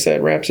yeah, I guess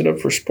that wraps it up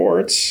for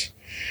sports.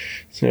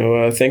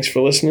 So thanks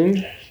for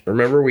listening.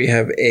 Remember, we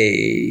have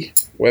a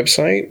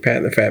website,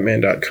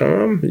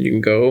 patandthefatman.com. You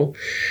can go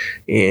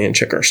and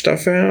check our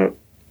stuff out.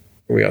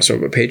 We also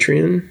have a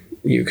Patreon.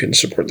 You can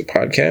support the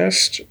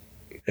podcast.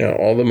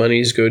 All the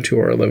monies go to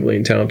our lovely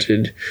and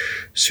talented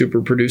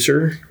super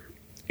producer,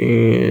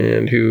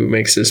 and who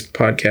makes this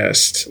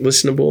podcast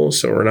listenable.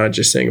 So we're not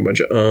just saying a bunch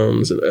of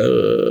ums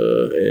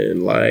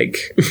and like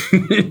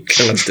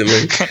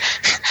constantly.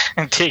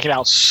 And taking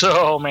out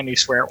so many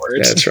swear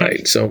words. That's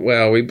right. So,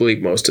 we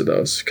bleep most of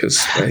those because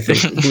I think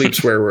bleep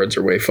swear words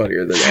are way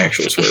funnier than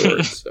actual swear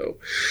words. So,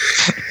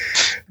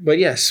 but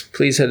yes,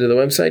 please head to the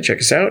website, check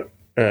us out,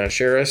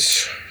 share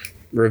us,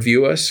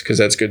 review us, because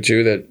that's good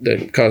too.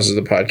 That causes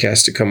the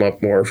podcast to come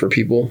up more for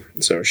people.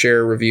 So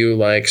share, review,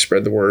 like,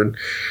 spread the word.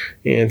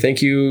 And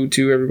thank you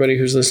to everybody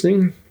who's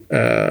listening.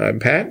 I'm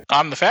Pat.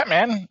 I'm the Fat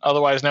Man,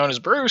 otherwise known as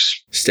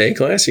Bruce. Stay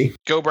classy.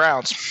 Go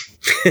Browns.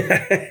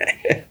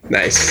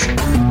 Nice.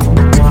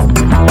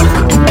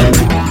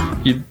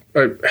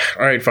 All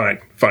right, fine.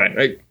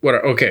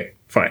 Okay,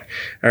 fine.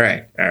 All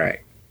right.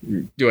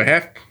 Do I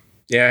have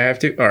Yeah, I have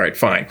to. All right,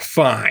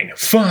 fine.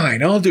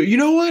 I'll do it. You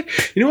know what?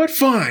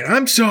 Fine.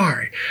 I'm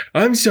sorry.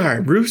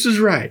 Bruce was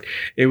right.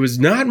 It was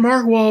not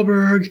Mark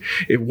Wahlberg.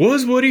 It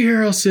was Woody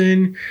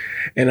Harrelson.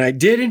 And I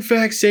did, in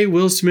fact, say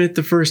Will Smith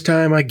the first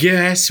time, I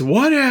guess.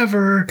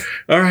 Whatever.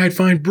 All right,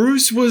 fine.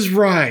 Bruce was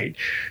right.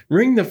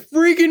 Ring the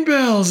freaking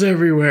bells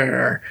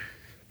everywhere.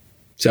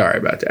 Sorry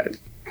about that.